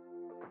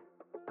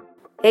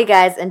 Hey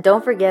guys, and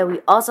don't forget, we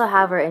also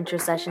have our intro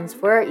sessions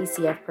for our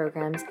ECF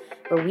programs,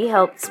 where we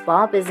help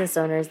small business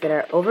owners that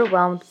are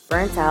overwhelmed,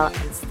 burnt out,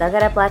 and stuck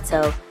at a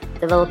plateau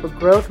develop a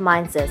growth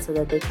mindset so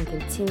that they can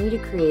continue to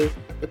create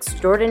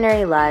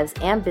extraordinary lives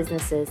and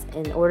businesses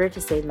in order to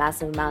save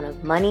massive amount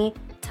of money,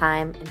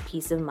 time, and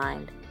peace of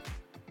mind.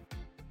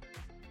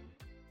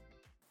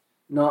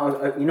 No,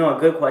 a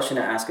good question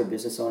to ask a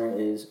business owner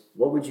is,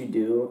 what would you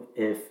do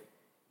if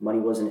money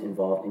wasn't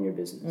involved in your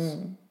business?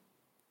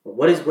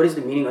 What is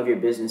the meaning of your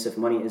business if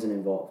money isn't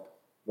involved?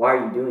 Why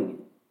are you doing it?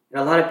 And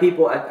a lot of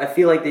people, I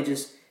feel like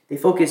they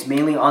focus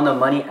mainly on the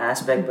money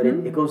aspect, but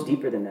it goes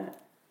deeper than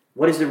that.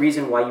 What is the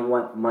reason why you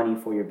want money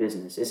for your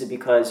business? Is it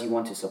because you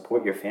want to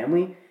support your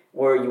family,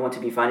 or you want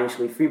to be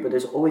financially free? But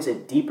there's always a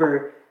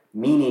deeper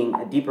meaning,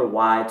 a deeper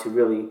why to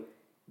really,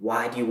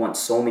 why do you want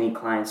so many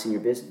clients in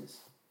your business?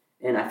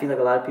 And I feel like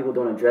a lot of people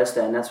don't address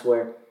that, and that's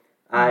where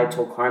I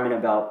told Carmen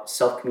about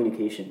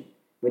self-communication.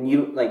 When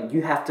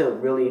you have to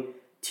really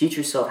teach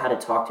yourself how to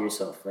talk to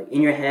yourself, like in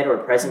your head or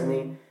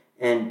presently,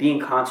 and being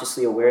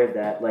consciously aware of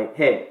that. Like,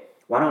 hey,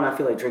 why don't I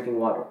feel like drinking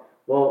water?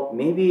 Well,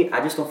 maybe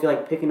I just don't feel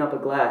like picking up a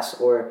glass,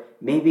 or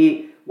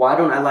maybe, why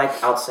don't I like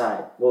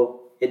outside?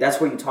 Well, that's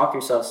where you talk to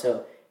yourself.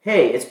 So,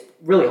 hey, it's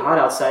really hot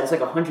outside. It's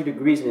like 100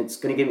 degrees and it's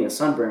going to give me a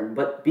sunburn.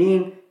 But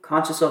being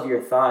conscious of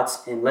your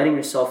thoughts and letting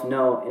yourself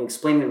know and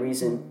explaining the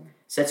reason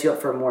sets you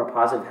up for more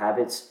positive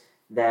habits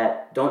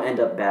that don't end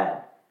up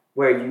bad,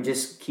 where you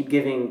just keep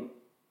giving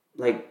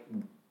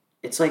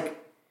it's like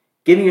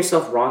giving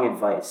yourself wrong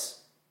advice.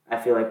 I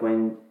feel like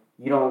when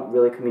you don't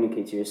really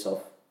communicate to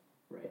yourself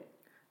right.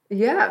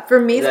 Yeah, for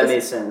me, that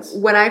made sense.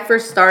 When I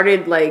first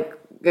started, like,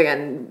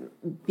 again,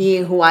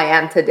 being who I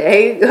am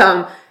today,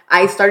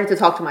 I started to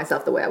talk to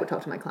myself the way I would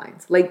talk to my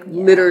clients. Like,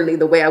 literally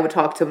the way I would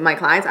talk to my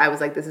clients, I was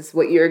like, this is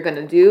what you're going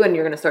to do, and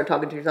you're going to start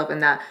talking to yourself in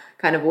that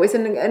kind of voice,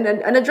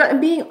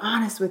 and being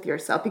honest with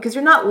yourself, because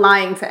you're not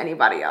lying to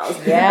anybody else.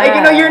 Yeah. Like,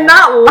 you know, you're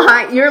not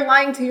lying. You're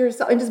lying to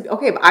yourself, and just,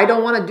 okay, but I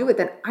don't want to do it,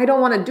 then I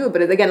don't want to do it.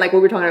 But again, like what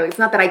we were talking about, it's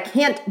not that I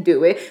can't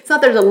do it. It's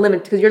not there's a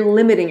limit, because you're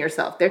limiting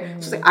yourself there.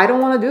 It's just like, I don't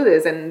want to do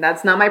this, and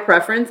that's not my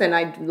preference, and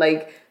I,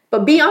 like...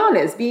 But be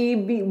honest. Be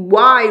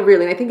why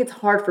really? And I think it's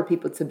hard for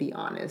people to be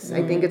honest.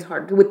 I think it's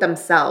hard with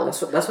themselves.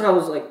 That's what I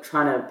was like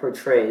trying to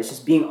portray. It's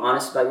just being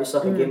honest about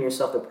yourself and giving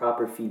yourself the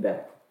proper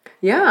feedback.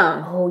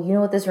 Yeah. Oh, you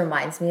know what this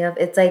reminds me of?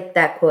 It's like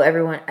that quote.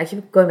 I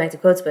keep going back to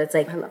quotes, but it's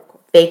like, I love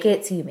quotes. Fake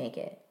it till you make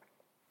it.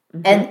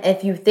 And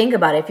if you think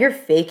about it, if you're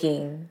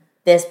faking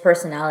this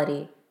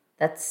personality,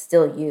 that's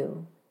still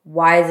you.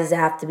 Why does it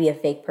have to be a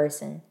fake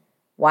person?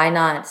 Why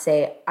not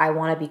say, I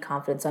want to be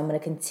confident, so I'm going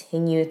to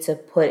continue to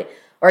put...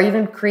 Or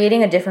even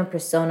creating a different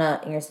persona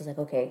in yourself, like,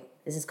 okay,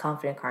 this is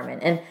confident Carmen.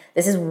 And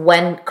this is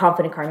when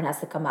confident Carmen has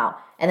to come out.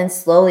 And then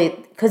slowly,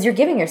 because you're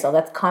giving yourself,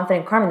 that's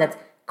confident Carmen,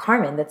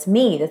 that's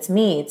me, it's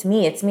me.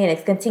 And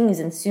it continues.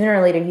 And sooner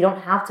or later, you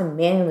don't have to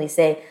manually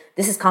say,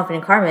 this is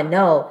confident Carmen.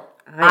 No,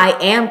 I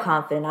am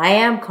confident. I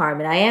am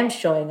Carmen. I am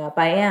showing up.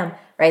 I am,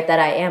 right? That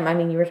I am. I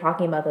mean, you were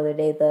talking about the other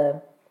day,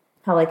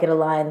 how like it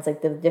aligns,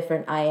 like the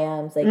different I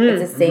ams. Like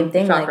it's the same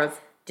thing. Chakras.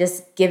 Like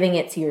just giving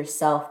it to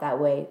yourself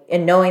that way.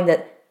 And knowing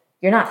that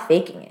you're not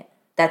faking it.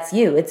 That's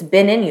you. It's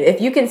been in you. If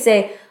you can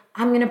say,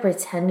 I'm going to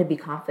pretend to be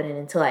confident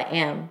until I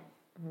am,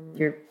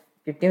 you're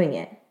doing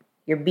it.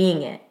 You're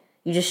being it.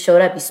 You just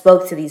showed up. You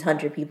spoke to these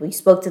 100 people. You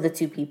spoke to the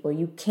 2 people.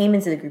 You came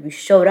into the group. You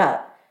showed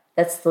up.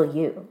 That's still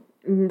you.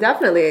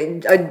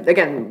 Definitely.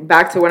 Again,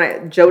 back to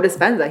when Joe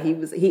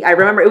Dispenza, I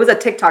remember it was a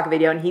TikTok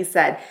video, and he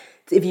said,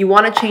 if you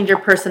want to change your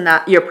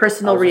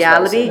personal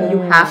reality, you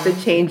have to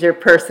change your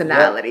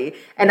personality.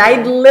 And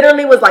I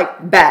literally was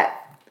like, bet.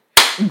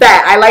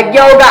 I like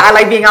yoga. I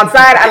like being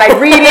outside. I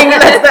like reading.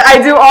 I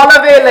do all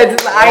of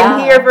it. I'm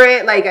here for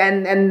it. Like,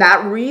 and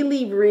that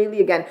really, really,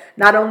 again,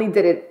 not only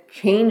did it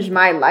change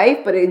my life,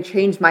 but it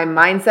changed my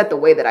mindset, the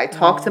way that I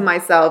talk to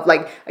myself.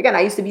 Like, again,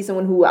 I used to be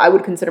someone who I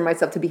would consider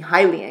myself to be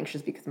highly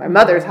anxious, because my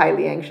mother's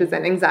highly anxious,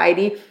 and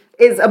anxiety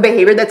is a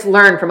behavior that's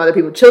learned from other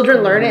people.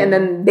 Children learn it, and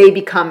then they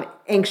become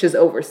anxious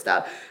over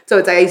stuff. So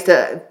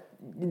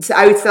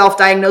I would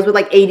self-diagnose with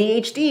like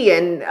ADHD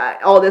and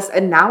all this,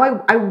 and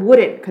now I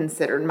wouldn't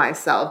consider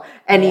myself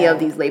any of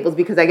these labels,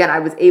 because again, I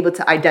was able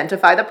to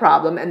identify the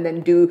problem and then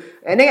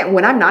again,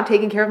 when I'm not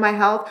taking care of my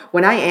health,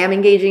 when I am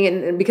engaging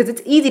in, because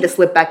it's easy to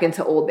slip back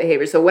into old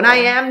behavior. So when I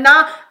am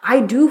not,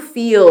 I do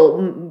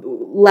feel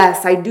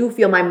less. I do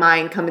feel my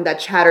mind that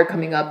chatter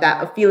coming up,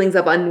 that feelings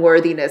of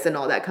unworthiness and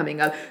all that coming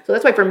up. So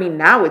that's why for me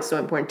now it's so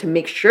important to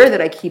make sure that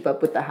I keep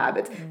up with the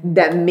habits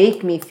that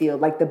make me feel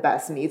like the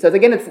best me. So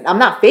again, I'm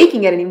not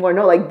faking it anymore.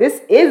 No, like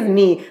this is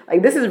me.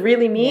 Like this is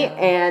really me.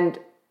 And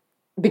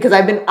because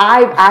I've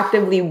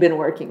actively been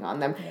working on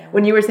them. Yeah.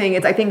 When you were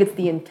saying I think it's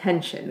the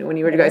intention. When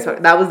you were guys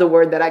talking, that was the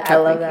word that I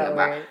kept thinking about.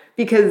 Word.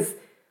 Because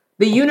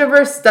the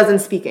universe doesn't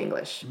speak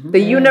English. The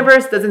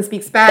universe doesn't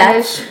speak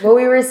Spanish. That's what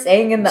we were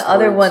saying in the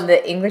other one.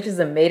 The English is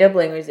a made-up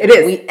language. It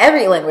is.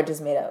 Every language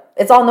is made up.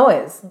 It's all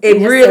noise.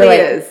 It really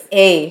is.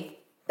 A,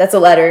 that's a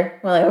letter.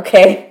 We're like,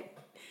 okay.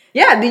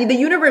 Yeah, the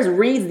universe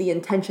reads the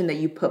intention that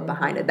you put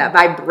behind it, that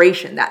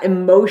vibration, that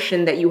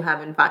emotion that you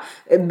have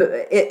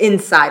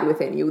inside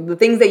within you, the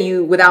things that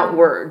you, without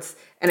words.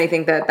 And I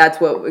think that's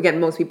what, again,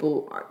 most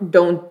people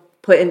don't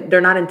put in, they're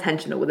not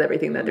intentional with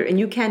everything that they're, and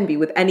you can be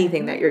with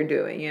anything that you're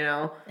doing, you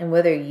know? And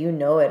whether you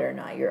know it or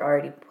not, you're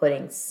already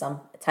putting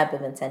some type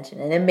of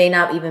intention, and it may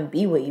not even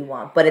be what you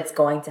want, but it's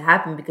going to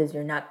happen because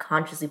you're not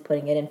consciously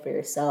putting it in for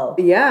yourself.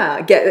 Yeah,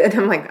 and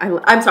I'm like,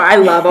 I'm sorry, I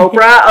love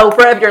Oprah.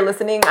 Oprah, if you're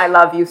listening, I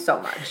love you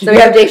so much. So we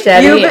have Jake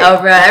Shetty,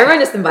 Oprah,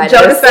 everyone just invited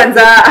Joe us.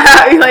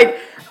 Dispenza, like.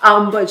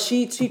 But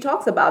she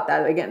talks about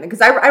that again,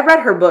 because I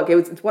read her book.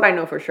 It's what I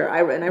know for sure.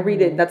 I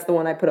read it. That's the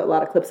one I put a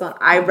lot of clips on.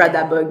 I read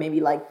that book maybe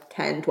like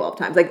 10, 12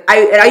 times. Like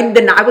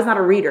I was not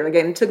a reader.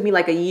 Again, it took me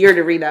like a year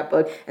to read that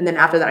book, and then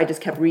after that, I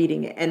just kept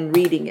reading it and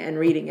reading it and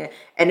reading it.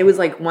 And it was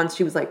like once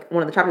she was like,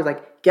 one of the chapters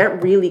like,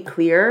 get really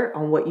clear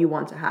on what you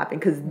want to happen,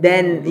 because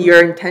then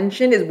your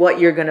intention is what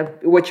you're gonna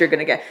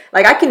get.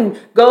 Like I can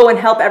go and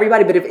help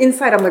everybody, but if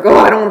inside I'm like, oh,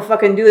 I don't want to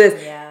fucking do this.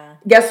 Yeah.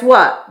 Guess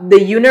what? The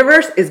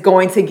universe is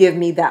going to give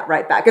me that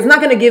right back. It's not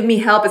going to give me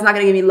help. It's not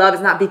going to give me love.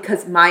 It's not,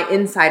 because my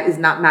inside is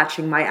not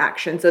matching my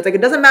action. So it's like,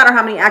 it doesn't matter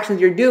how many actions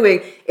you're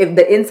doing. If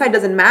the inside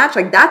doesn't match,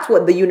 like that's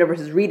what the universe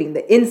is reading,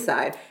 the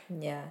inside.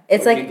 Yeah.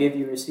 It's what like, you give,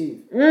 you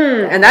receive.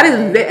 And that is,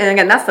 and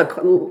again, that's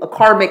a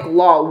karmic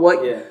law.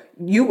 What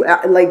you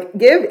like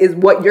give is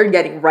what you're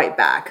getting right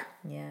back.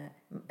 Yeah.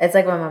 It's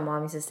like what my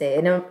mom used to say.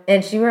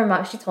 And she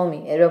told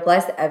me it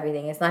applies to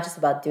everything. It's not just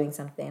about doing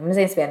something. I'm going to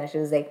say in Spanish. It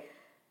was like,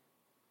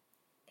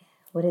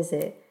 what is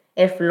it?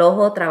 El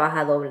flojo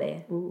trabaja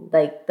doble.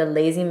 Like the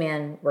lazy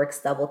man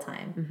works double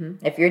time.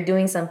 If you're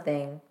doing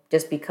something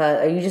just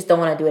because, or you just don't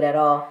want to do it at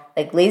all,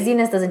 like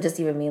laziness doesn't just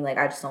even mean like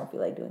I just don't feel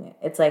like doing it.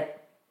 It's like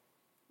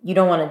you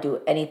don't want to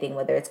do anything,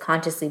 whether it's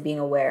consciously being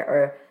aware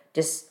or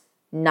just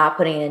not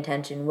putting in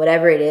intention,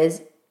 whatever it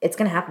is, it's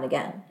going to happen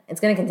again.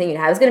 It's going to continue to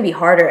happen. It's going to be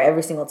harder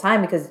every single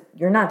time because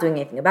you're not doing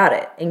anything about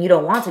it and you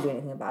don't want to do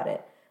anything about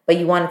it, but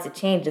you want it to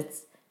change.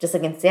 It's just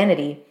like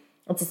insanity.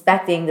 It's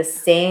expecting the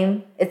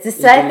same. It's the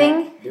same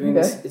thing.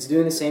 It's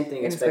doing the same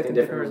thing, expecting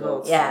different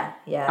results. Yeah.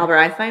 Albert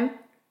Einstein?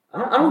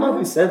 I don't know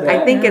who said that.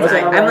 I think it's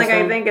Einstein.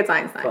 I think it's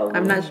Einstein. Probably.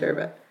 I'm not sure,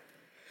 but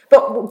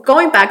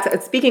going back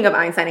to, speaking of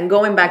Einstein and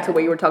going back to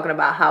what you were talking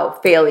about, how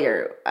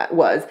failure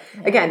was,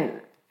 again,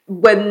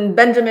 when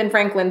Benjamin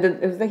Franklin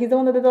did, he's the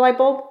one that did the light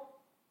bulb?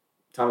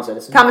 Thomas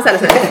Edison. All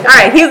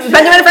right, he's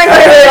Benjamin Franklin.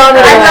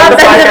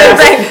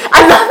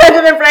 I love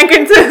Benjamin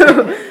Franklin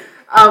too.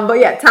 But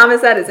yeah,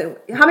 Thomas Edison.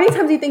 How many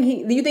times do you think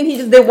he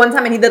just did one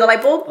time and he did a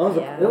light bulb?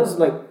 It was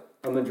like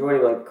a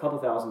majority, like a couple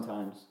thousand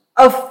times.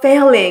 Of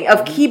failing,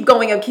 of keep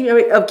going,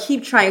 of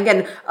keep trying.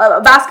 Again,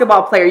 a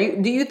basketball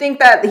player. Do you think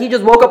that he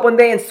just woke up one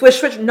day and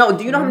swish? No.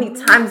 Do you know how many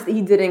times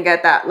he didn't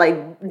get that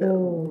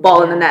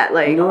ball in the net?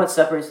 Like, you know what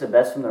separates the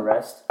best from the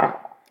rest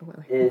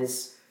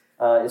is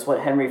what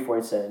Henry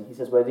Ford said. He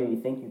says, "Whether you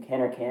think you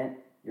can or can't,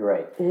 you're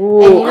right."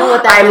 Ooh, and you know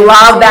what I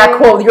love that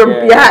quote.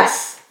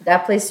 Yes.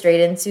 That plays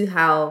straight into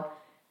how.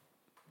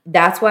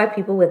 That's why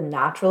people with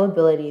natural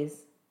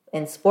abilities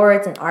in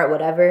sports and art,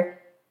 whatever,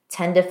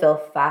 tend to fail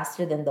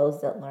faster than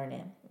those that learn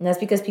it. And that's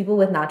because people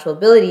with natural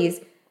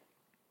abilities,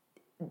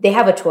 they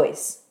have a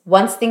choice.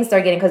 Once things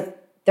start getting, because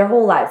their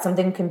whole life,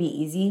 something can be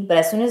easy, but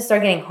as soon as it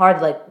starts getting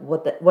hard, like,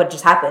 what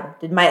just happened?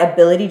 Did my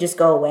ability just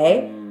go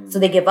away? So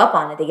they give up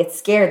on it. They get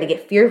scared. They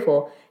get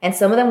fearful. And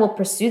some of them will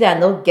pursue that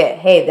and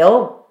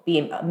they'll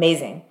be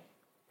amazing.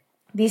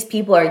 These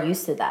people are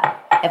used to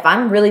that. If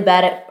I'm really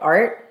bad at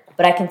art,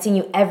 but I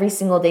continue every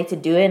single day to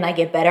do it and I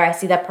get better, I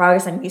see that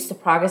progress, I'm used to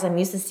progress, I'm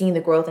used to seeing the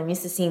growth, I'm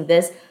used to seeing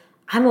this,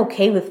 I'm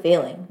okay with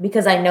failing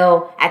because I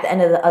know at the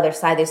end of the other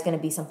side there's going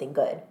to be something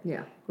good.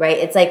 Yeah. Right?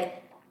 It's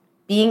like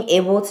being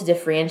able to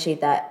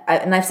differentiate that.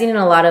 And I've seen in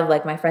a lot of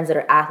like my friends that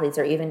are athletes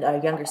or even our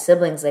younger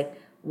siblings, like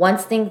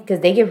once things, because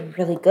they get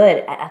really good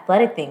at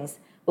athletic things,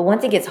 but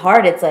once it gets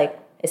hard, it's like,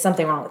 is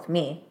something wrong with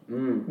me?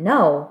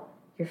 No,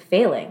 you're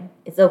failing.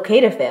 It's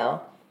okay to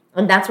fail.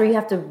 And that's where you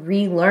have to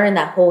relearn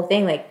that whole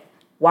thing. Like,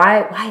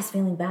 why is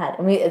failing bad?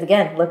 I mean,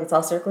 again, look, it's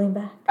all circling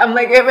back. I'm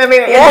like,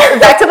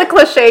 back to the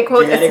cliche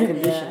quote.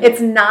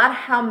 It's not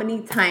how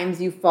many times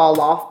you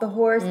fall off the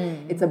horse.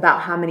 It's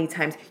about how many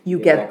times you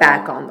get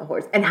back on the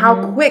horse. And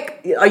how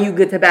quick are you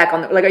get to back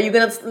on the, like, are you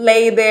going to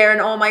lay there and,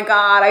 oh my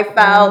God, I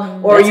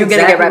fell? Or are you going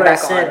to get right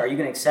back on? Are you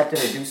going to accept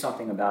it or do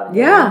something about it?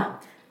 Yeah.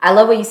 I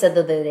love what you said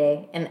the other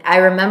day. And I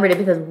remembered it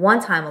because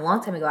one time, a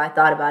long time ago, I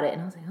thought about it.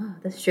 And I was like, oh,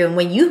 that's true. And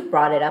when you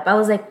brought it up, I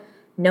was like,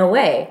 no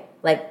way.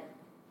 Like,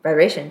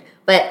 vibration.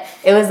 But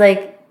it was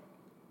like,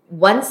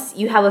 once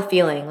you have a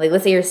feeling, like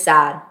let's say you're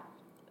sad,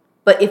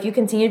 but if you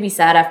continue to be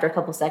sad after a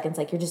couple seconds,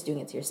 like you're just doing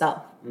it to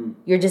yourself.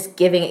 You're just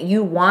giving it,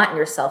 you want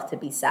yourself to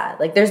be sad.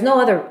 Like there's no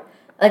other,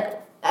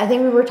 like I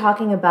think we were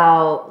talking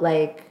about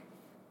like,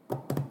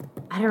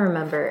 I don't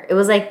remember. It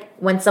was like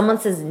when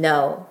someone says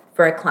no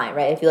for a client,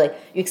 right? If you like,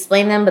 you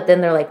explain them, but then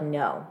they're like,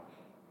 no.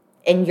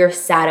 And you're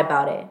sad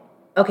about it.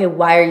 Okay,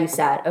 why are you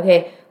sad?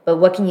 Okay, but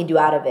what can you do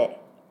out of it?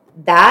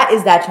 That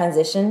is that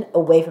transition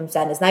away from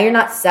sadness. Now you're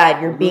not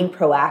sad, you're being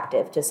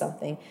proactive to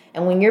something.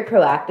 And when you're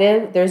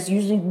proactive, there's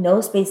usually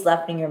no space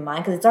left in your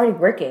mind because it's already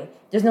working.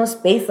 There's no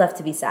space left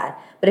to be sad.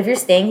 But if you're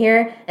staying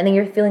here and then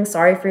you're feeling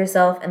sorry for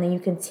yourself and then you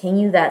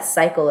continue that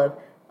cycle of,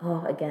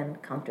 again,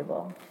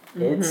 comfortable.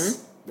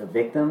 It's the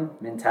victim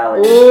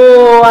mentality.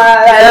 Ooh,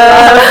 I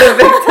love the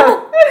victim.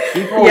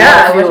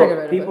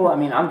 People, I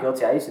mean, I'm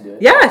guilty. I used to do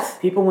it. Yes.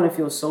 People want to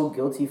feel so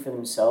guilty for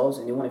themselves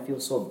and they want to feel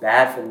so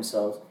bad for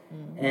themselves.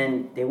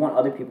 And they want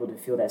other people to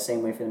feel that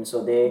same way for them.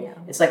 So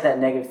it's like that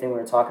negative thing we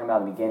were talking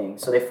about in the beginning.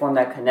 So they form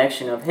that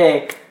connection of,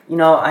 hey,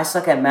 I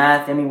suck at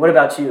math. I mean, what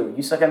about you?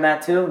 You suck at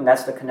math too? And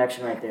that's the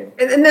connection right there.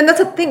 And then that's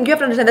a thing. You have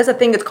to understand, that's a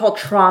thing that's called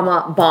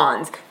trauma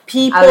bonds.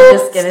 People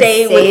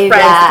stay with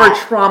friends for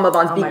trauma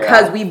bonds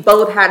because we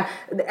both had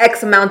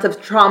X amount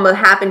of trauma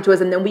happen to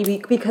us. And then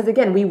because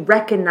again, we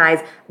recognize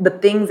the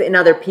things in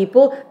other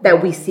people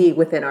that we see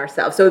within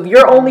ourselves. So if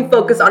you're only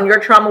focused on your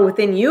trauma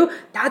within you,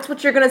 that's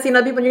what you're going to see in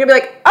other people. And you're going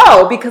to be like,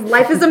 oh, because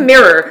life is a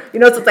mirror.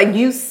 So it's like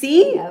you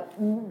see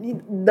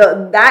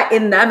that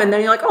in them. And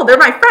then you're like, oh, they're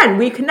my friend.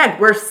 We connect.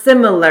 We're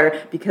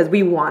similar because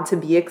we want to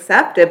be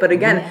accepted. But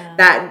again,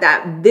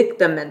 that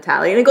victim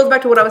mentality. And it goes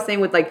back to what I was saying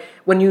with like,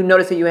 when you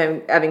notice that you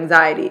have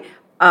anxiety,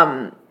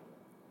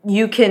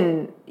 you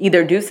can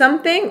either do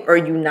something or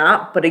you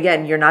not. But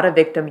again, you're not a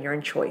victim. You're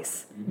in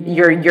choice.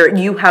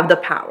 You have the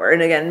power.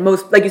 And again,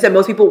 like you said,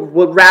 most people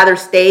would rather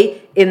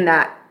stay in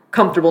that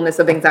comfortableness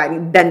of anxiety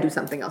than do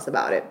something else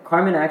about it.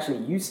 Carmen, actually,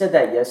 you said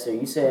that yesterday.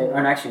 You said,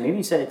 or actually, maybe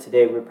you said it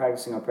today. We were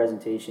practicing our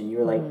presentation. You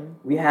were like,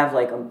 we have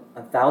like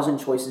 1,000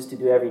 choices to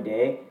do every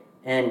day,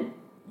 and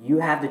you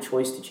have the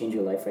choice to change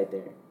your life right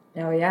there.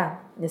 Oh yeah,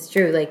 it's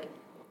true. Like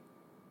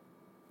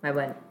my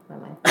mind.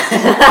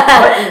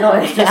 No,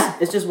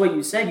 it's just what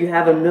you said. You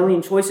have a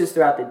million choices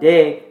throughout the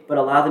day, but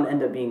a lot of them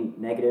end up being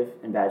negative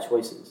and bad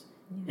choices.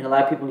 And a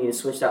lot of people need to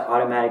switch that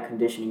automatic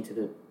conditioning to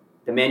the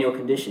manual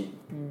conditioning.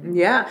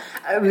 Yeah.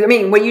 I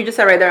mean, what you just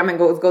said right there, I mean,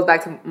 goes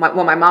back to what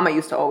my mama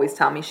used to always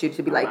tell me. She'd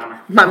be like,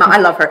 my mom, I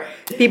love her.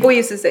 People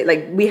used to say,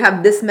 like, we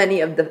have this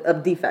many of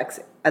defects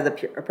as a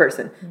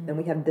person, and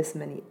we have this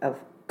many of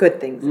good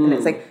things. And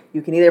it's like,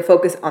 you can either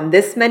focus on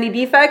this many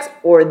defects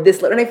or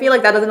this little. And I feel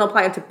like that doesn't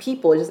apply to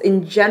people. It's just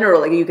in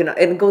general, like, you can,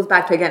 it goes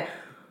back to, again,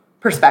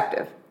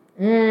 perspective.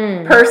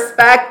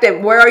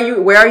 Perspective. Where are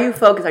you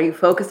focused? Are you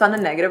focused on the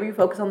negative or are you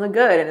focused on the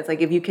good? And it's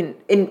like, if you can,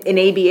 in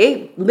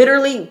ABA,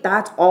 literally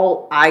that's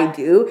all I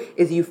do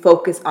is you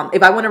focus on,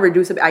 if I want to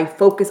reduce it, I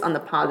focus on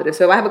the positive.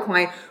 So if I have a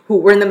client who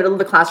we're in the middle of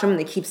the classroom and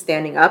they keep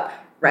standing up,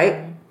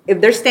 right?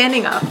 If they're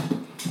standing up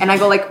and I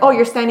go like, oh,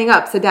 you're standing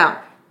up, sit down.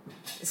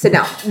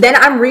 Then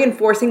I'm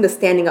reinforcing the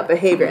standing up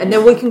behavior. And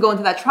then we can go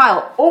into that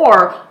trial.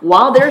 Or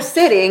while they're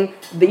sitting,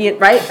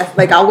 right?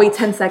 Like I'll wait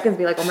 10 seconds,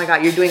 be like, oh my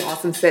God, you're doing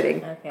awesome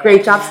sitting. Okay,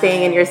 great job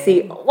staying in your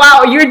seat.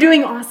 Wow, you're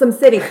doing awesome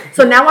sitting.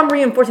 So now I'm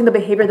reinforcing the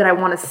behavior that I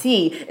want to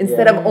see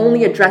instead of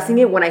only addressing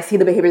it when I see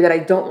the behavior that I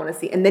don't want to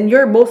see. And then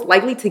you're most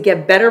likely to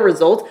get better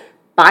results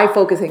by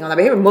focusing on that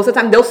behavior. Most of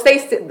the time they'll stay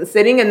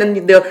sitting, and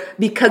then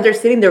because they're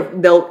sitting,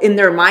 they'll in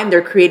their mind,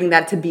 they're creating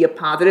that to be a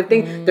positive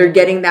thing. They're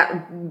getting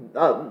that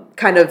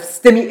kind of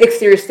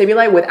exterior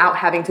stimuli without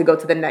having to go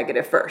to the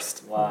negative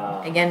first.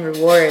 Wow. Again,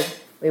 reward.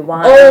 We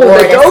want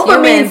the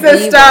dopamine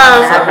system.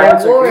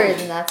 That reward,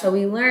 and that's how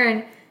we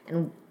learn.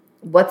 And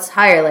what's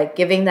higher, like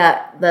giving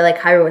the like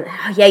higher one,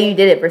 oh, yeah, you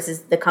did it,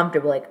 versus the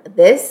comfortable. Like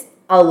this,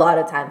 a lot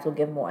of times will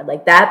give more.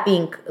 Like that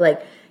being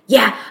like,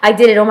 yeah, I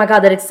did it. Oh my God,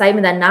 that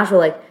excitement, that natural,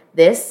 like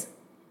this,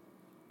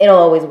 it'll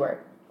always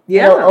work.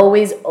 Yeah. It'll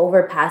always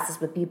overpass this,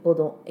 but people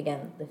don't,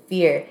 again, the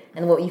fear.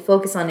 And what you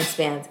focus on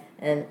expands.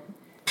 And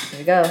here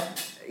we go.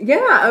 Yeah,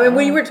 I mean,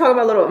 when you were talking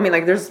about I mean,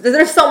 like,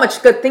 there's so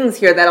much good things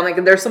here that I'm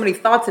like, there's so many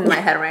thoughts in my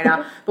head right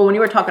now. But when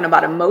you were talking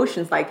about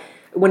emotions, like,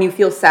 when you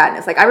feel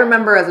sadness, like, I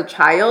remember as a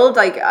child,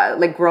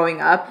 like growing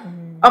up,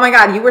 oh my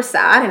God, you were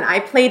sad, and I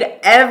played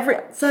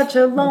such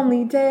a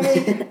lonely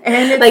day,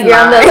 and it's like you're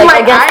on the,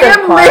 like I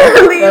am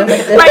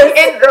literally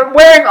like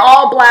wearing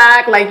all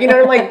black, like, you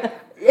know, like,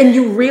 and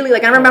you really,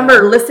 like, I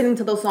remember listening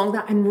to those songs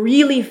and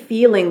really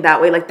feeling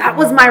that way, like that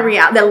was my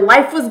reality, that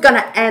life was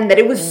gonna end, that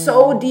it was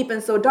so deep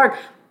and so dark.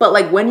 But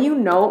like when you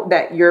know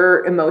that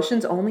your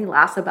emotions only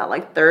last about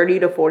like 30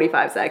 to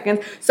 45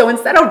 seconds. So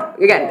instead of,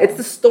 again, it's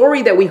the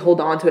story that we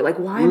hold on to it. Like,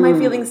 why am I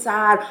feeling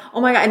sad?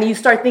 Oh my God. And you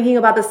start thinking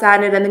about the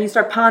sadness, and then you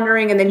start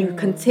pondering, and then you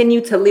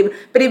continue to live.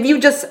 But if you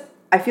just,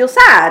 I feel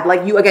sad.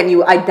 Like you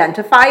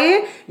identify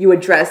it, you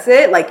address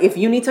it. Like if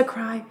you need to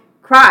cry,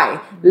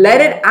 let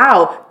it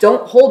out.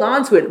 Don't hold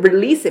on to it.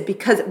 Release it,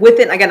 because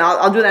within, again,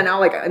 I'll do that now,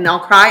 like, and I'll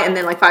cry, and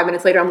then like 5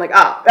 minutes later, I'm like,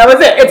 oh, that was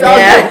it. It's all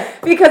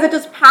good, because it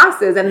just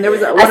passes. And there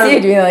was I see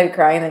you doing like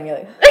crying, and then you're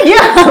like,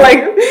 yeah, like,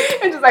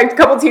 and just like a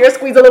couple tears,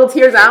 squeeze a little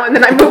tears out, and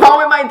then I move on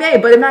with my day.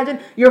 But imagine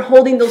you're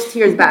holding those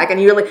tears back,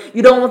 and you're like,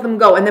 you don't let them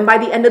go. And then by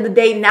the end of the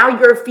day, now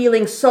you're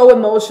feeling so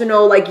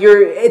emotional, like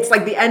it's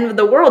like the end of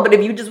the world. But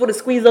if you just would have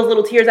squeezed those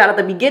little tears out at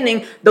the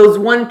beginning, those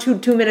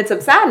 2 minutes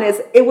of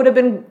sadness, it would have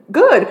been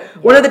good. Yeah.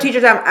 One of the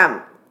teachers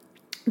at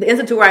the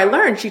institute where I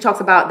learned, she talks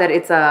about that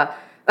it's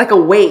like a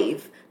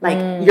wave.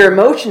 Like your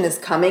emotion is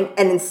coming,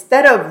 and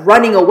instead of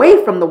running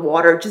away from the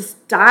water,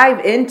 just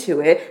dive into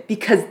it,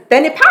 because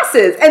then it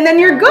passes, and then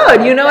you're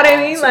good. You know what I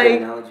mean?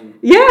 Like,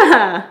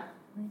 yeah.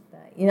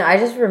 You know, I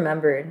just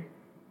remembered,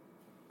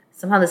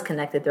 somehow this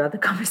connected throughout the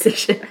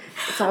conversation.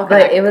 It's all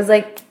connected. But it was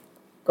like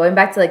going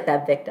back to like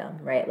that victim,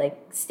 right? Like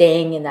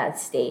staying in that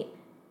state.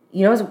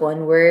 You know, it's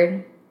one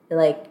word that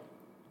like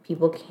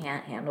people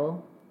can't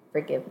handle: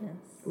 forgiveness.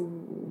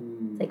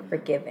 It's like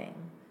forgiving.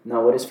 No,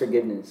 what is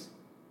forgiveness?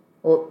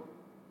 Well,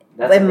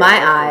 in my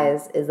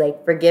eyes, is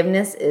like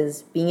forgiveness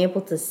is being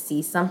able to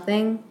see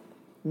something,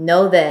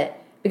 know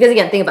that, because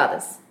again, think about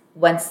this.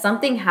 When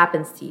something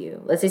happens to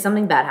you, let's say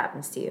something bad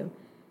happens to you,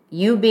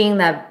 you being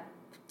that,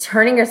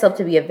 turning yourself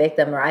to be a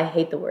victim, or I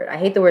hate the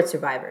word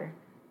survivor.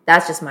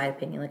 That's just my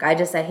opinion. Like I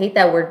hate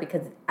that word,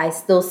 because I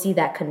still see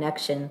that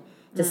connection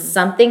to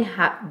something,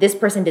 this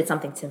person did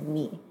something to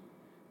me.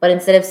 But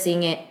instead of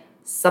seeing it,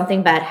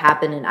 something bad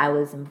happened and I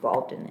was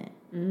involved in it,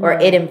 or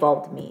it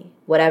involved me,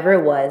 whatever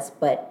it was,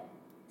 but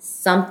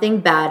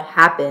something bad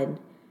happened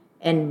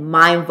and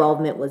my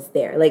involvement was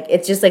there. Like,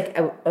 it's just like,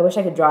 I wish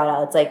I could draw it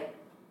out. It's like,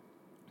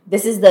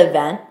 this is the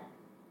event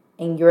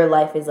and your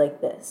life is like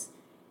this.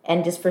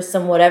 And just for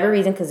some whatever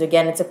reason, because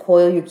again, it's a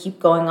coil, you keep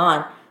going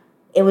on.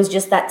 It was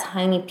just that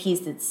tiny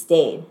piece that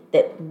stayed,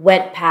 that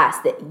went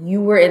past, that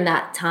you were in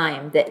that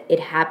time, that it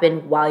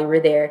happened while you were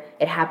there.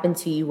 It happened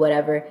to you,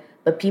 whatever.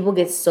 But people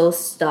get so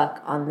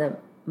stuck on the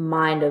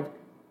mind of,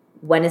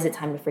 when is it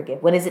time to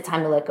forgive? When is it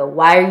time to let go?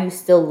 Why are you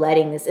still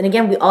letting this? And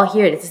again, we all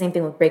hear it. It's the same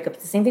thing with breakups.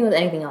 It's the same thing with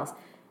anything else.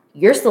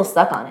 You're still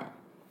stuck on it.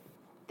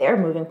 They're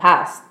moving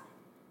past.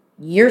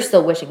 You're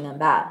still wishing them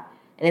bad.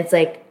 And it's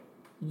like,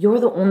 you're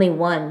the only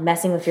one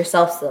messing with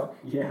yourself still.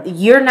 Yeah.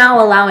 You're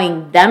now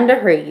allowing them to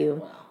hurt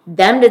you,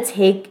 them to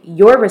take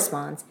your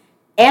response,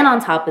 and on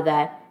top of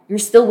that, you're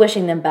still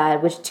wishing them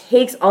bad, which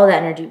takes all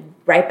that energy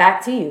right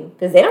back to you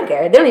because they don't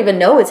care. They don't even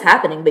know what's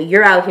happening, but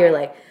you're out here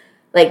like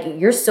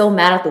you're so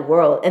mad at the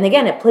world. And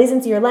again, it plays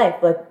into your life.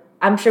 Like,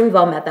 I'm sure we've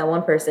all met that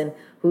one person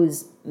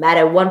who's mad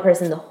at one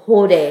person the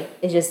whole day.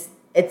 It's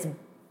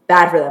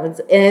bad for them.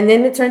 And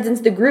then it turns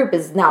into the group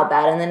is now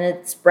bad, and then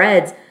it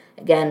spreads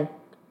again.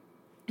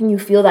 And you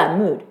feel that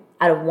mood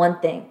out of one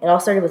thing. It all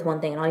started with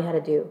one thing, and all you had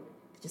to do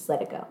is just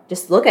let it go.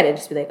 Just look at it.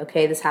 Just be like,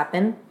 okay, this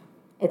happened.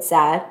 It's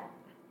sad,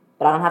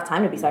 but I don't have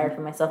time to be sorry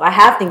for myself. I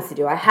have things to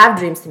do. I have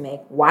dreams to make.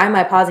 Why am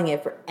I pausing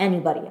it for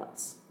anybody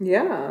else?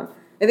 Yeah.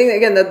 I think,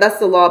 again, that's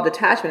the law of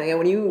detachment. Again,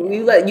 when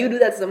you let you do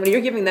that to someone, you're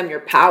giving them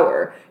your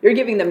power. You're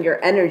giving them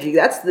your energy.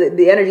 That's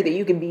the energy that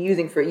you can be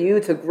using for you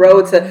to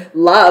grow, to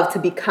love, to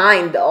be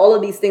kind, all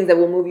of these things that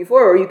will move you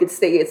forward, or you could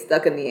get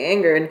stuck in the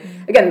anger. And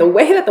again, the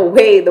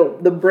way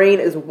the brain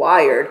is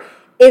wired,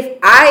 if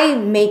I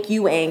make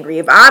you angry,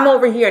 if I'm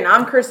over here and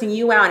I'm cursing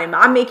you out and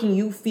I'm making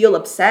you feel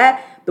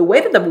upset, the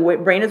way that the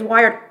brain is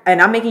wired, and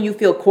I'm making you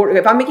feel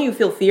if I'm making you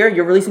feel fear,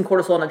 you're releasing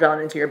cortisol and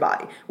adrenaline into your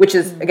body, which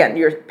is, again,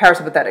 your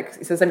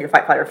parasympathetic system, your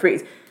fight, flight, or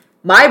freeze.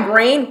 My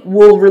brain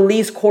will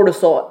release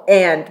cortisol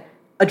and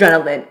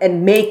adrenaline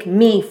and make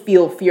me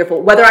feel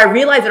fearful, whether I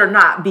realize it or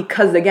not,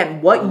 because,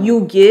 again, what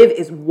you give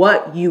is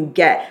what you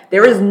get.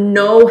 There is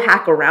no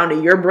hack around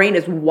it. Your brain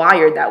is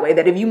wired that way,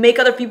 that if you make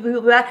other people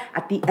feel bad,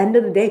 at the end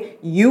of the day,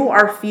 you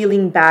are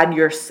feeling bad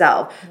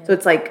yourself. Yeah. So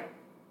it's like,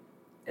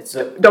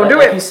 don't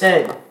do it. Like you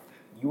said,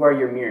 you are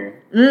your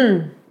mirror.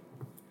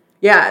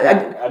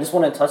 Yeah. I just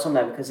want to touch on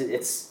that because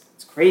it's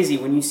crazy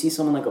when you see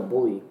someone like a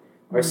bully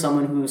or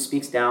someone who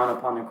speaks down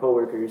upon their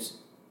coworkers.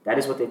 That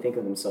is what they think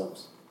of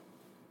themselves.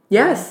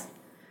 Yes,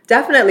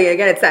 definitely.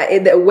 Again, it's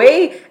the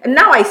way, and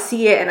now I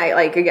see it, and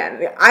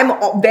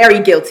I'm very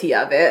guilty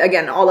of it.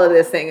 Again, all of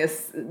this thing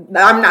is,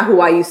 I'm not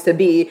who I used to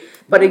be,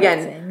 but again,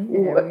 and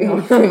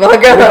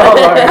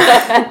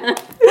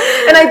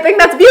I think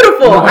that's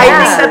beautiful. Yeah.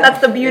 I think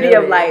that's the beauty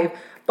of life.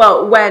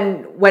 But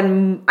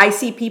when I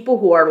see people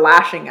who are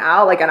lashing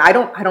out, and I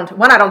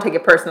don't take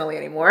it personally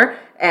anymore,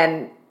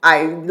 and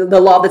the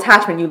law of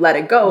detachment, you let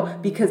it go,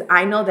 because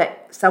I know that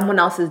someone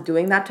else is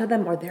doing that to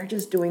them, or they're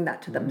just doing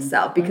that to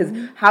themselves, because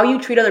how you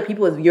treat other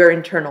people is your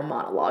internal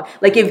monologue.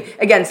 Like, if,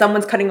 again,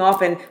 someone's cutting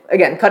off,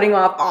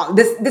 oh,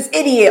 this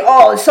idiot,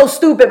 oh, it's so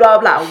stupid, blah,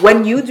 blah.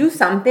 When you do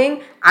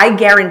something, I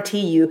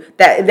guarantee you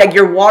that, like,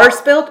 your water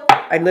spilled,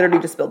 I literally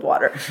just spilled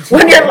water.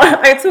 When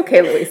it's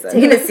okay, Luisa.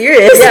 Taking it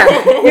serious. Yeah.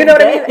 You know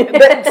what I mean?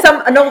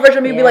 But another version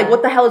of me would be like,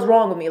 what the hell is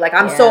wrong with me? Like,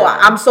 I'm so,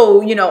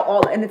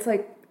 all, and it's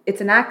like, it's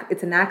an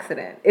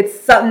accident. It's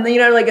something,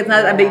 it's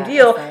not a big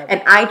deal.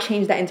 And I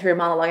changed that interior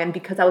monologue. And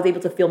because I was able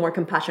to feel more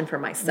compassion for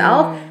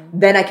myself,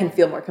 then I can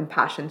feel more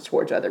compassion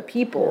towards other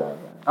people.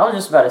 I was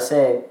just about to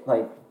say,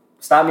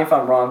 stop me if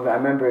I'm wrong, but I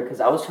remember, because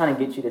I was trying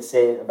to get you to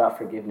say about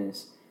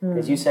forgiveness.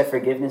 Because you said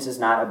forgiveness is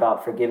not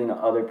about forgiving the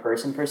other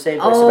person per se,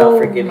 but it's about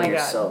forgiving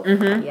yourself.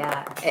 Mm-hmm.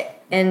 Yeah.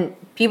 And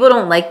people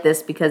don't like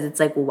this because it's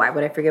like, well, why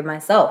would I forgive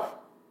myself?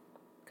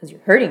 Because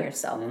you're hurting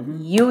yourself.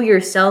 Mm-hmm. You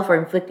yourself are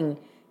inflicting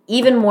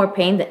even more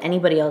pain than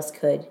anybody else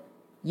could.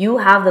 You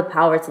have the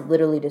power to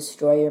literally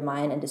destroy your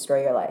mind and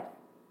destroy your life.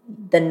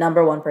 The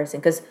number one person.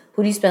 Because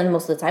who do you spend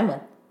most of the time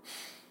with?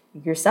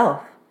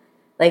 Yourself.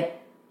 Like,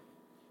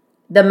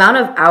 the amount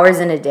of hours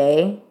in a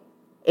day,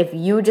 if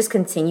you just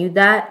continued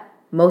that,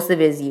 most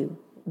of it is you.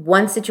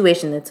 One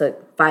situation that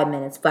took 5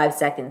 minutes, 5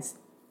 seconds,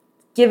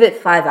 give it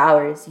 5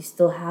 hours. You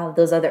still have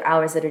those other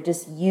hours that are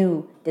just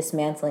you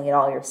dismantling it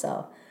all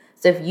yourself.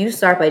 So if you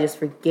start by just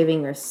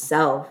forgiving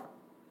yourself,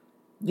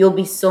 you'll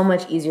be so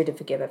much easier to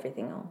forgive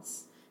everything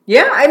else.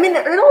 Yeah, I mean,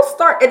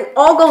 it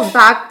all goes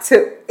back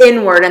to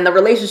inward, and the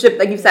relationship,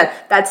 like you said,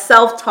 that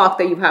self-talk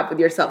that you have with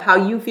yourself, how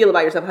you feel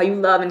about yourself, how you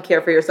love and care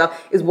for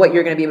yourself is what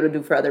you're going to be able to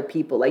do for other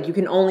people. Like, you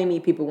can only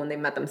meet people when they've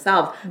met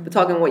themselves. But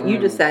talking what you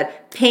just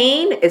said,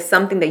 pain is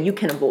something that you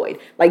can avoid.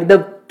 Like,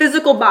 the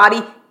physical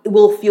body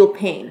will feel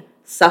pain.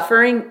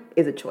 Suffering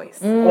is a choice.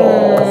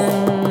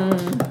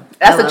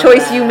 That's a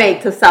choice you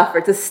make, to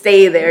suffer, to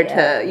stay there,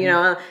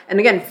 to, and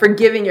again,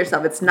 forgiving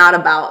yourself. It's not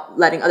about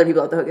letting other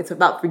people off the hook. It's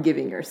about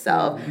forgiving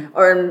yourself.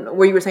 Or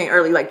where you were saying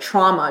earlier, like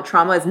trauma.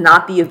 Trauma is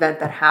not the event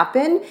that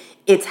happened.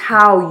 It's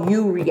how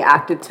you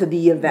reacted to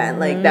the event.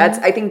 Like,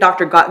 I think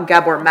Dr.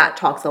 Gabor Matt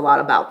talks a lot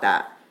about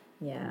that.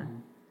 Yeah.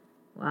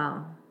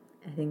 Wow.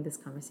 I think this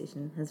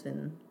conversation has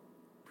been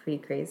pretty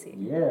crazy.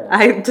 Yeah.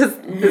 I love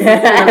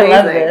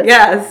this.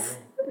 Yes.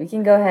 We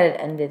can go ahead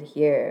and end it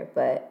here,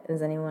 but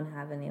does anyone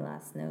have any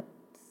last notes?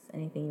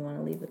 Anything you want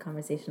to leave the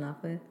conversation off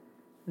with?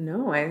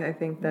 No, I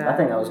think that... I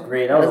think that was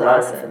great. That was a lot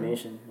of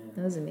information. Yeah.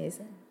 That was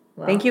amazing.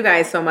 Wow. Thank you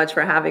guys so much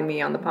for having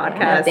me on the podcast.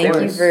 Yeah, thank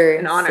you for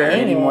an honor.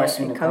 saying it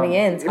and coming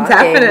in, talking.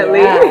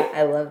 Definitely. Yeah,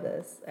 I love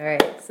this. All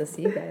right, so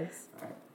see you guys. All right.